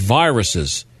on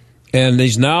viruses. And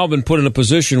he's now been put in a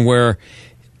position where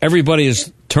everybody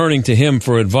is turning to him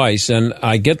for advice. And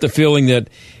I get the feeling that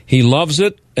he loves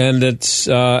it, and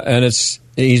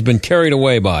he's been carried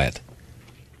away by it.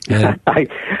 And I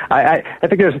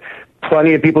think there's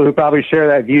plenty of people who probably share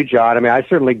that view, John. I mean, I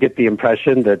certainly get the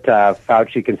impression that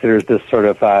Fauci considers this sort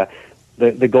of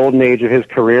the golden age of his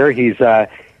career. He's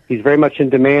very much in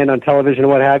demand on television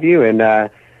and what have you, and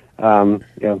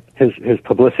his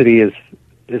publicity is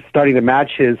starting to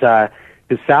match his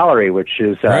salary, which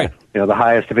is right. The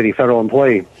highest of any federal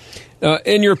employee.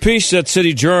 In your piece at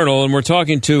City Journal, and we're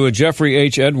talking to Jeffrey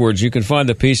H. Edwards, you can find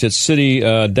the piece at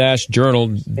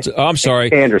City-Journal. I'm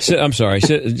sorry. Anderson. I'm sorry.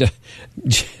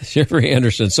 Jeffrey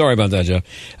Anderson. Sorry about that, Jeff.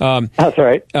 That's all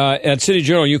right. At City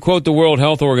Journal, you quote the World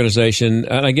Health Organization,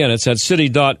 and again, it's at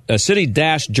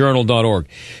city-journal.org.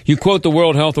 You quote the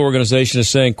World Health Organization as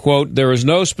saying, quote, "There is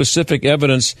no specific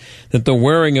evidence that the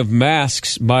wearing of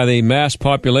masks by the mass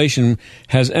population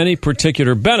has any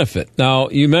particular benefit." Now,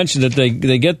 you mentioned that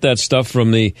they get that stuff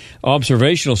from the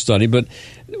observational study, but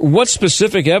what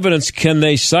specific evidence can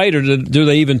they cite, or do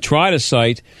they even try to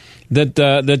cite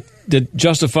that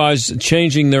justifies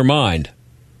changing their mind?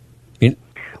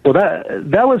 Well,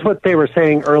 that was what they were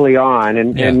saying early on,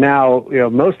 and now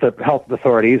most of the health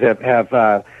authorities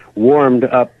have warmed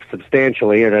up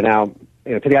substantially and are now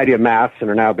to the idea of masks and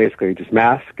are now basically just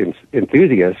mask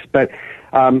enthusiasts. But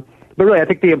really, I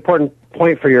think the important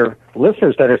point for your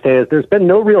listeners to understand is there's been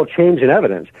no real change in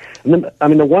evidence. I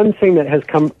mean, the one thing that has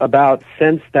come about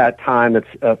since that time that's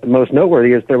most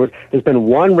noteworthy is there's been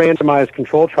one randomized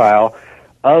control trial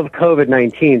of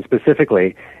COVID-19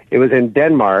 specifically. It was in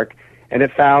Denmark, and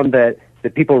it found that the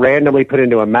people randomly put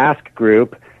into a mask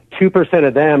group, 2%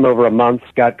 of them over a month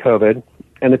got COVID,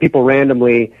 and the people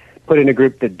randomly put in a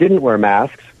group that didn't wear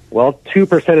masks, well,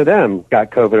 2% of them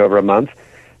got COVID over a month,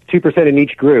 2% in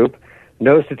each group.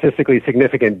 No statistically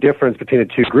significant difference between the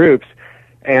two groups,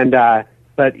 and but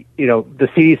the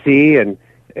CDC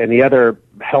and the other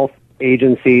health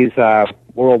agencies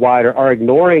worldwide are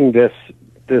ignoring this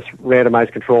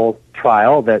randomized control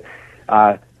trial that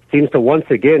seems to once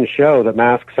again show that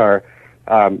masks are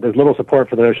there's little support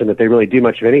for the notion that they really do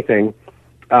much of anything,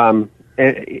 and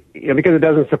because it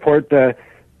doesn't support the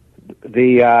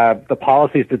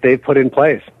policies that they've put in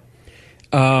place.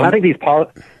 I think these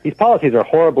policies are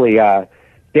horribly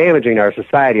damaging our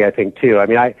society, I think, too. I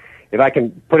mean, if I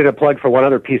can put in a plug for one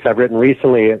other piece I've written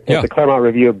recently at the Claremont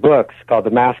Review of Books called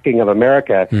The Masking of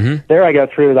America, there I go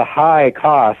through the high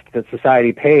cost that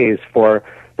society pays for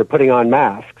putting on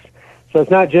masks. So it's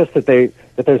not just that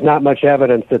there's not much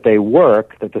evidence that they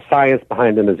work, that the science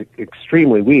behind them is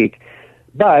extremely weak,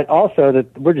 but also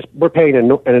that we're paying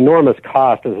an enormous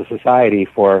cost as a society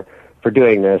for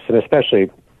doing this, and especially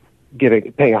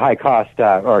paying a high cost, or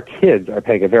our kids are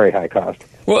paying a very high cost.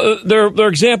 Well, there are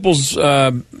examples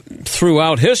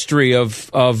throughout history of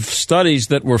studies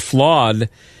that were flawed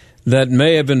that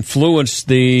may have influenced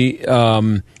the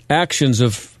actions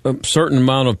of a certain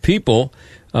amount of people,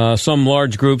 some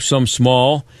large groups, some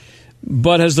small.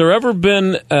 But has there ever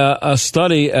been a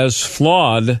study as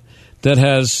flawed that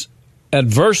has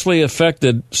adversely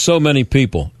affected so many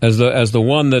people as the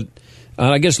one that,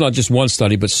 I guess not just one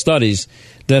study, but studies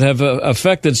that have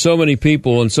affected so many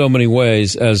people in so many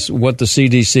ways as what the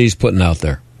CDC is putting out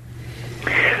there?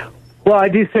 Well, I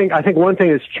think one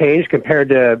thing that's changed compared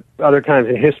to other times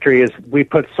in history is we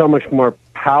put so much more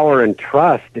power and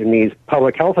trust in these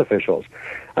public health officials.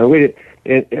 In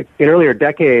earlier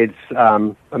decades,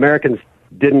 Americans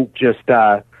didn't just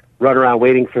run around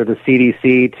waiting for the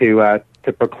CDC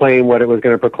to proclaim what it was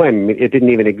going to proclaim. I mean, it didn't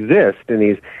even exist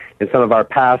in some of our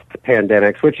past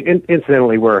pandemics, which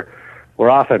incidentally were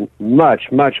often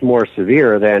much more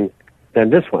severe than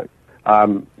this one.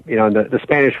 The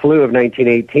Spanish flu of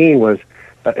 1918 was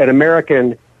an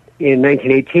American in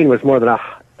 1918 was more than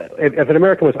if an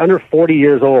American was under 40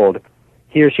 years old,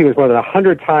 he or she was more than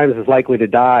 100 times as likely to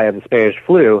die of the Spanish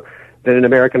flu than an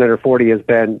American under 40 has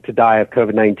been to die of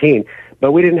COVID-19.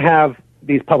 But we didn't have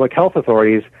these public health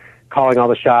authorities calling all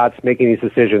the shots, making these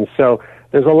decisions. So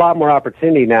there's a lot more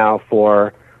opportunity now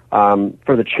for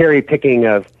the cherry picking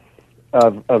of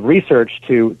research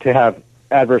to have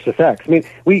adverse effects. I mean,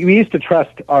 we used to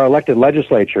trust our elected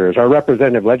legislatures, our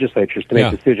representative legislatures, to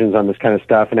make decisions on this kind of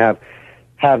stuff and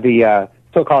have the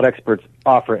so-called experts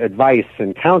offer advice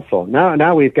and counsel.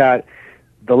 Now we've got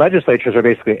the legislatures are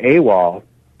basically AWOL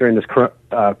during this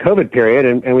COVID period,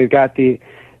 and we've got these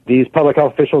public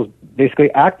health officials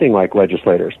basically acting like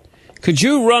legislators. Could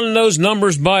you run those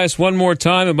numbers by us one more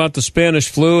time about the Spanish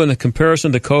flu and the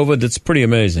comparison to COVID? It's pretty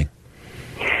amazing.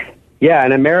 Yeah,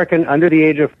 an American under the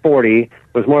age of 40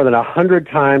 was more than 100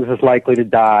 times as likely to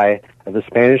die of the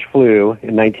Spanish flu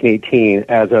in 1918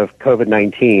 as of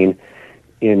COVID-19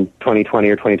 in 2020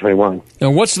 or 2021.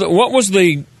 And what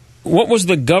was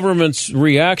the government's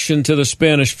reaction to the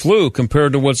Spanish flu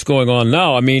compared to what's going on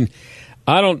now? I mean,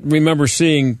 I don't remember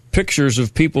seeing pictures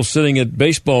of people sitting at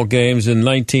baseball games in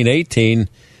 1918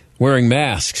 wearing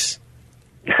masks.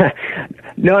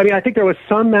 No, I mean, I think there was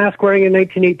some mask wearing in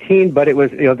 1918, but it was,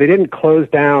 they didn't close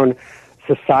down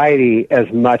society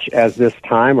as much as this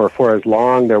time or for as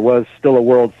long. There was still a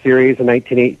World Series in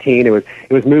 1918. It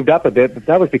was moved up a bit, but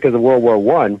that was because of World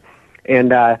War I.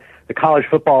 And the college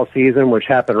football season, which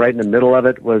happened right in the middle of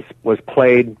it, was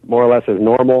played more or less as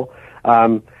normal.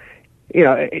 And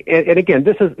again,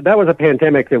 that was a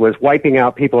pandemic that was wiping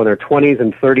out people in their 20s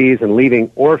and 30s and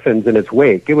leaving orphans in its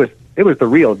wake. It was the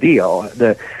real deal.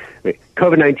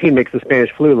 COVID-19 makes the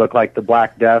Spanish flu look like the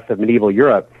Black Death of medieval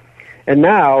Europe. And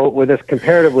now, with this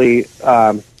comparatively,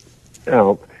 this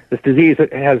disease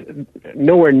has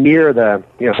nowhere near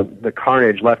the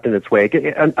carnage left in its wake.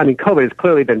 COVID has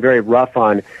clearly been very rough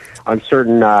on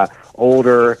certain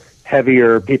older,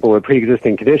 heavier people with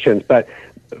pre-existing conditions, but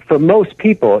for most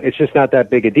people, it's just not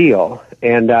that big a deal.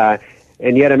 And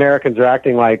yet Americans are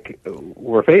acting like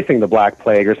we're facing the Black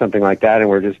Plague or something like that,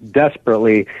 and we're just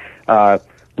desperately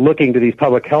looking to these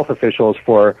public health officials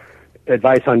for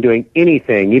advice on doing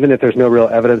anything, even if there's no real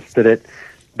evidence that it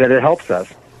helps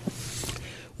us.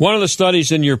 One of the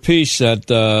studies in your piece at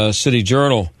City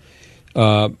Journal,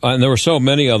 and there were so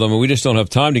many of them, and we just don't have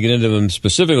time to get into them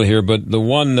specifically here, but the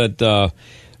one that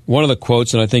one of the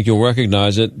quotes, and I think you'll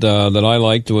recognize it, that I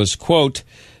liked was, quote,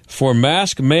 "For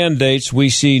mask mandates, we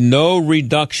see no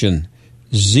reduction,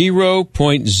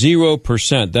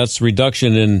 0.0%. That's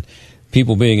reduction in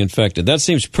people being infected. That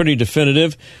seems pretty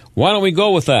definitive. Why don't we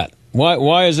go with that?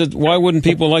 Why wouldn't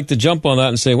people like to jump on that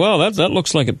and say, well, that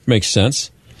looks like it makes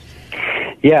sense?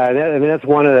 Yeah, that's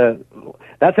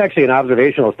actually an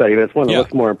observational study, but it's one that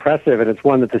looks more impressive, and it's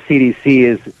one that the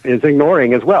CDC is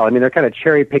ignoring as well. I mean, they're kind of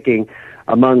cherry picking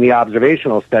among the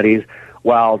observational studies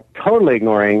while totally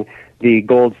ignoring the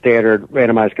gold standard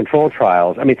randomized control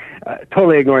trials. I mean,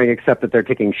 totally ignoring except that they're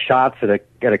taking shots at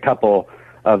a couple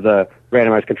of the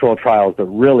randomized control trials that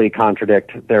really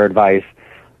contradict their advice.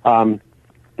 And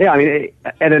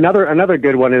another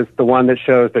good one is the one that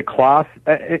shows that cloth,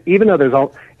 even though there's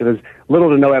little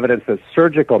to no evidence that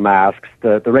surgical masks,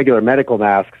 the regular medical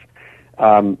masks,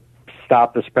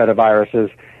 stop the spread of viruses,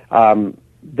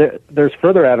 there's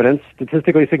further evidence,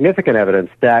 statistically significant evidence,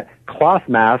 that cloth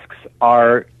masks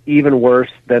are even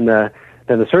worse than the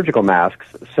surgical masks.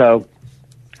 So,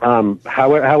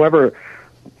 however,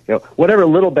 whatever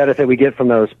little benefit we get from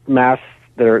those masks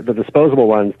that are the disposable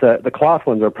ones, the cloth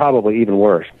ones are probably even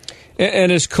worse.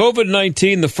 And is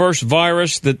COVID-19 the first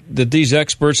virus that these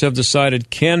experts have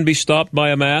decided can be stopped by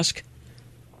a mask?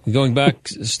 Going back,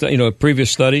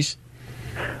 previous studies?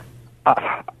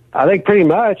 I think pretty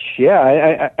much,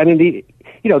 yeah. I mean, the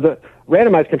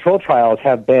randomized control trials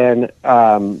have been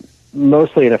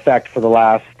mostly in effect for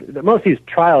most of these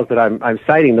trials that I'm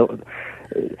citing.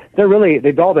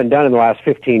 They've all been done in the last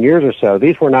 15 years or so.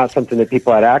 These were not something that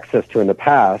people had access to in the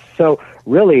past. So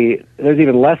really, there's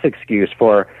even less excuse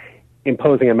for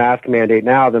imposing a mask mandate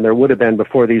now than there would have been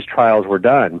before these trials were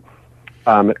done.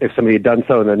 If somebody had done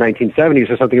so in the 1970s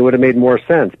or something, it would have made more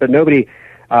sense. But nobody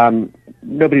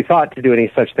thought to do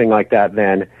any such thing like that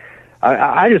then.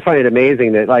 I just find it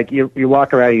amazing that, you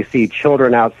walk around, you see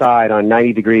children outside on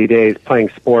 90-degree days playing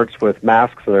sports with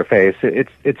masks on their face.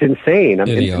 It's insane. I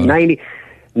mean,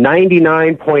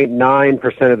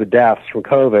 99.9% of the deaths from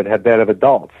COVID have been of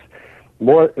adults.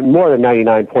 More than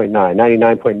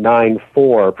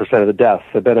 99.94% of the deaths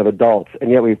have been of adults,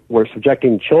 and yet we're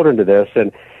subjecting children to this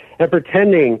and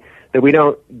pretending that we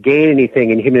don't gain anything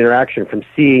in human interaction from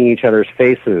seeing each other's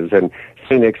faces and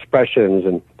seeing the expressions,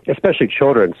 and especially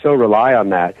children so rely on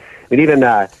that. I mean, even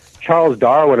Charles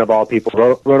Darwin, of all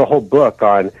people, wrote a whole book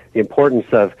on the importance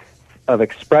of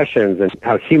expressions and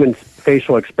how human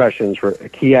facial expressions were a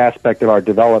key aspect of our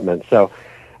development. So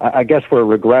I guess we're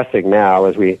regressing now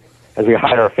as we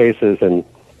hide our faces and,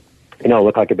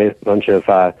 look like a bunch of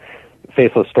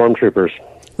faceless stormtroopers.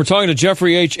 We're talking to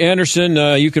Jeffrey H. Anderson.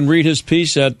 You can read his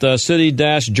piece at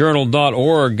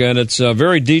city-journal.org, and it's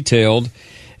very detailed,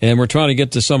 and we're trying to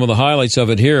get to some of the highlights of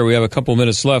it here. We have a couple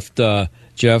minutes left,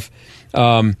 Jeff.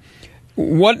 What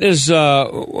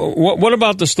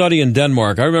about the study in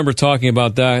Denmark? I remember talking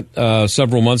about that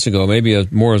several months ago, maybe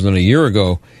more than a year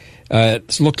ago.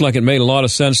 It looked like it made a lot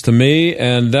of sense to me,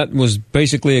 and that was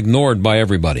basically ignored by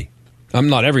everybody.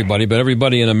 Not everybody, but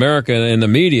everybody in America, in the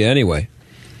media anyway.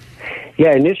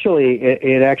 Yeah, initially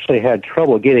it actually had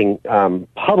trouble getting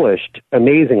published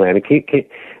amazingly. I mean,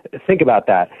 think about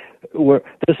that.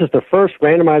 This is the first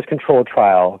randomized controlled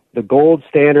trial, the gold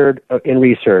standard in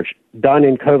research, done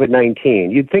in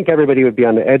COVID-19. You'd think everybody would be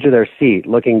on the edge of their seat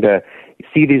looking to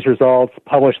see these results,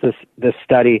 publish this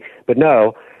study, but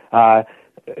no. A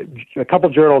couple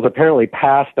journals apparently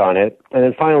passed on it, and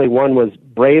then finally one was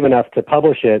brave enough to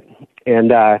publish it,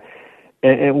 and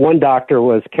one doctor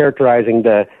was characterizing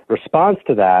the response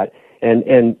to that,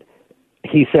 and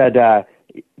he said that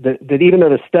even though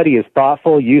the study is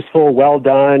thoughtful, useful, well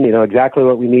done, exactly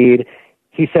what we need,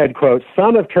 he said, quote,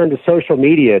 "Some have turned to social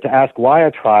media to ask why a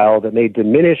trial that may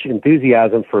diminish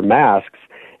enthusiasm for masks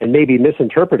and may be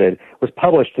misinterpreted was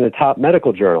published in a top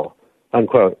medical journal,"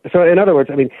 unquote. So in other words,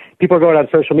 I mean, people are going on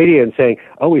social media and saying,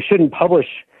 oh, we shouldn't publish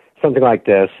something like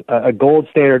this, a gold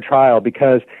standard trial,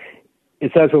 because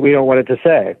it says what we don't want it to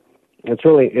say.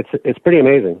 It's pretty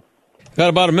amazing. Got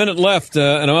about a minute left,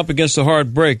 and I'm up against a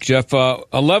hard break, Jeff.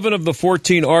 11 of the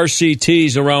 14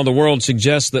 RCTs around the world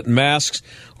suggest that masks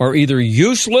are either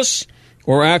useless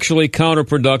or actually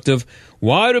counterproductive.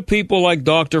 Why do people like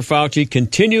Dr. Fauci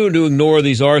continue to ignore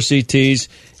these RCTs,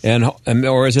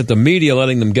 or is it the media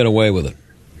letting them get away with it?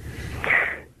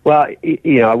 Well,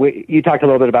 you talked a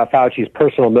little bit about Fauci's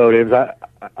personal motives.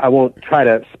 I won't try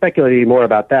to speculate any more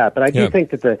about that, but I do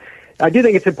think that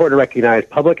it's important to recognize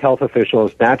public health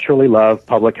officials naturally love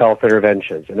public health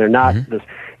interventions, and they're not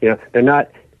they're not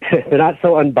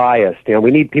so unbiased. We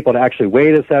need people to actually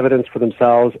weigh this evidence for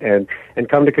themselves and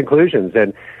come to conclusions.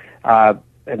 And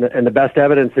the best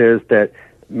evidence is that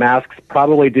masks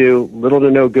probably do little to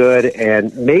no good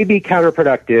and may be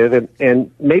counterproductive,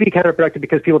 and maybe counterproductive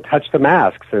because people touch the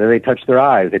masks and then they touch their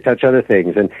eyes, they touch other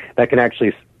things, and that can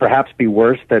actually perhaps be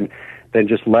worse than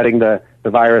just letting the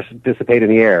virus dissipate in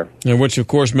the air. And which, of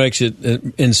course, makes it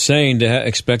insane to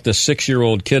expect a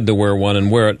 6-year-old kid to wear one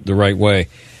and wear it the right way.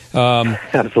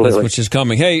 Absolutely. Which is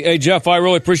coming. Hey, Jeff, I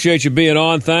really appreciate you being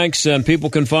on. Thanks. And people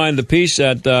can find the piece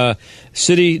at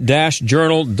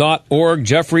city-journal.org.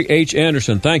 Jeffrey H.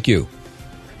 Anderson, thank you.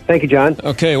 Thank you, John.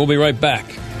 Okay, we'll be right back.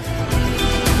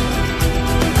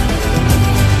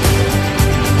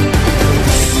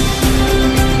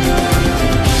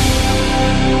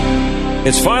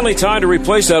 It's finally time to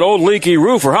replace that old leaky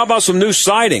roof, or how about some new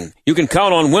siding? You can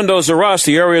count on Windows R Us,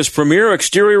 the area's premier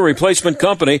exterior replacement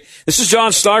company. This is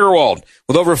John Steigerwald.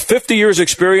 With over 50 years'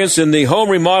 experience in the home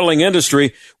remodeling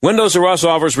industry, Windows R Us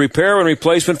offers repair and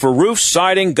replacement for roofs,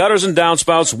 siding, gutters and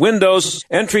downspouts, windows,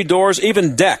 entry doors,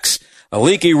 even decks. A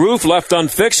leaky roof left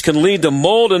unfixed can lead to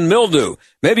mold and mildew.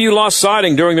 Maybe you lost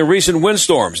siding during the recent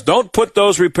windstorms. Don't put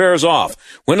those repairs off.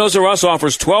 Windows R Us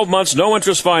offers 12 months, no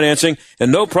interest financing,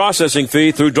 and no processing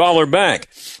fee through Dollar Bank.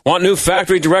 Want new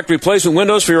factory direct replacement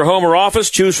windows for your home or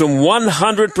office? Choose from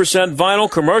 100%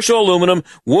 vinyl, commercial aluminum,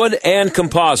 wood, and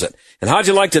composite. And how'd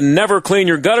you like to never clean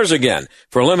your gutters again?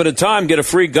 For a limited time, get a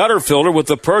free gutter filter with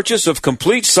the purchase of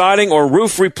complete siding or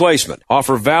roof replacement.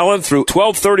 Offer valid through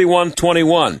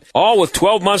 12/31/21. All with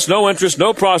 12 months, no interest,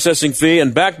 no processing fee,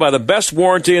 and backed by the best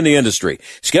warranty in the industry.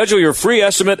 Schedule your free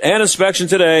estimate and inspection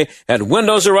today at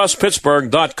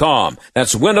WindowsRUsPittsburgh.com.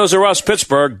 That's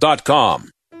WindowsRUsPittsburgh.com.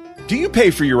 Do you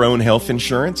pay for your own health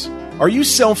insurance? Are you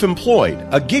self-employed,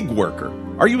 a gig worker?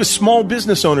 Are you a small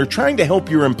business owner trying to help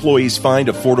your employees find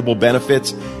affordable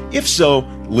benefits? If so,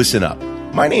 listen up.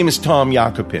 My name is Tom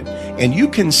Jakopin, and you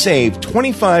can save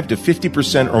 25 to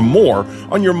 50% or more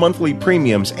on your monthly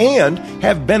premiums and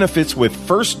have benefits with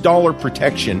first dollar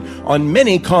protection on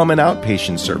many common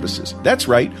outpatient services. That's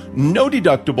right, no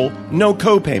deductible, no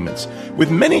co-payments.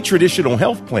 With many traditional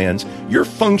health plans, you're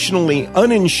functionally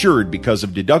uninsured because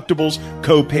of deductibles,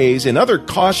 co-pays, and other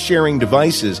cost-sharing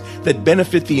devices that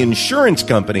benefit the insurance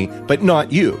company, but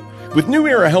not you. With New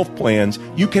Era Health Plans,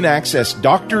 you can access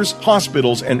doctors,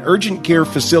 hospitals, and urgent care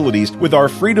facilities with our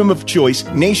Freedom of Choice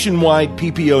nationwide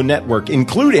PPO network,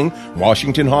 including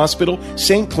Washington Hospital,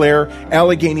 St. Clair,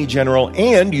 Allegheny General,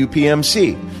 and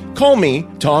UPMC. Call me,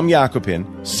 Tom Jakopin,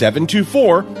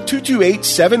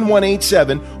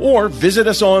 724-228-7187, or visit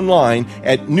us online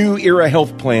at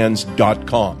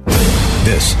newerahealthplans.com.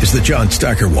 This is the John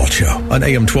Steigerwald Show on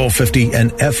AM 1250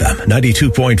 and FM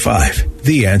 92.5.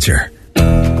 The Answer.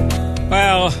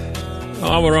 Well,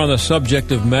 while we're on the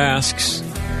subject of masks,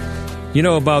 you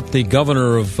know about the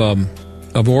governor of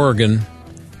Oregon.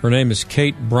 Her name is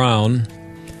Kate Brown.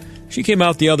 She came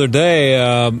out the other day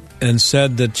and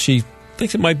said that she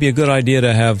thinks it might be a good idea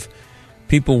to have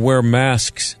people wear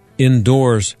masks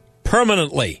indoors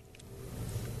permanently.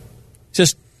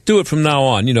 Just do it from now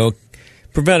on. You know,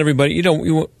 prevent everybody. You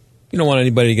don't want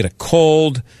anybody to get a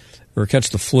cold or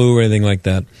catch the flu or anything like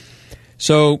that.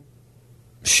 So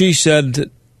she said that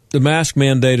the mask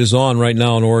mandate is on right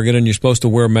now in Oregon, and you're supposed to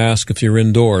wear a mask if you're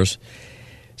indoors.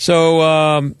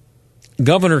 So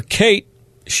Governor Kate,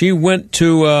 she went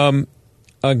to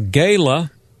a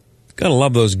gala. Gotta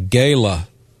love those galas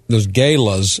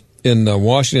in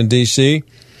Washington, D.C.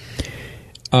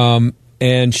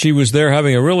 And she was there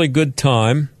having a really good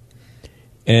time.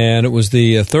 And it was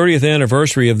the 30th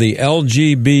anniversary of the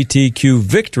LGBTQ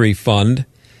Victory Fund.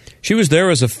 She was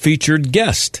there as a featured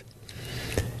guest.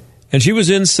 And she was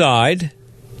inside,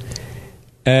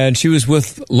 and she was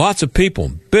with lots of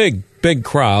people. Big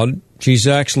crowd. She's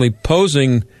actually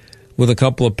posing with a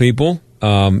couple of people.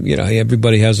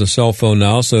 Everybody has a cell phone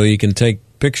now, so you can take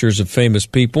pictures of famous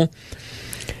people.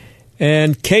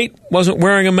 And Kate wasn't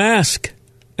wearing a mask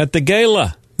at the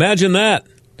gala. Imagine that.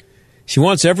 She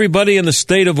wants everybody in the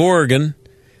state of Oregon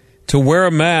to wear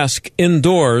a mask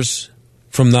indoors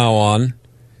from now on,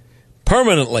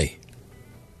 permanently.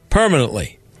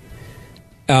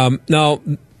 Now,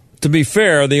 to be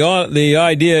fair, the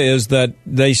idea is that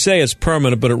they say it's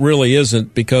permanent, but it really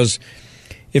isn't, because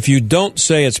if you don't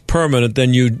say it's permanent,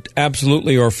 then you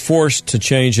absolutely are forced to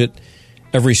change it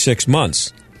every 6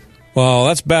 months. Well,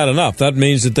 that's bad enough. That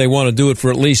means that they want to do it for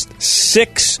at least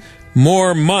 6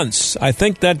 more months. I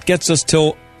think that gets us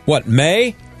till,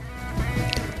 May?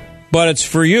 But it's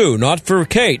for you, not for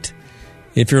Kate.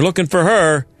 If you're looking for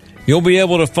her, you'll be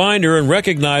able to find her and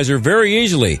recognize her very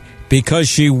easily, because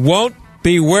she won't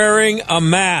be wearing a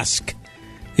mask.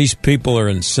 These people are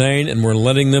insane, and we're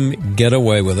letting them get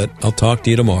away with it. I'll talk to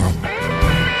you tomorrow.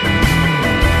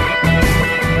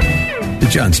 The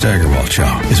John Steigerwald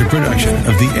Show is a production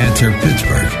of The Answer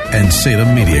Pittsburgh and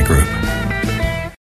Salem Media Group.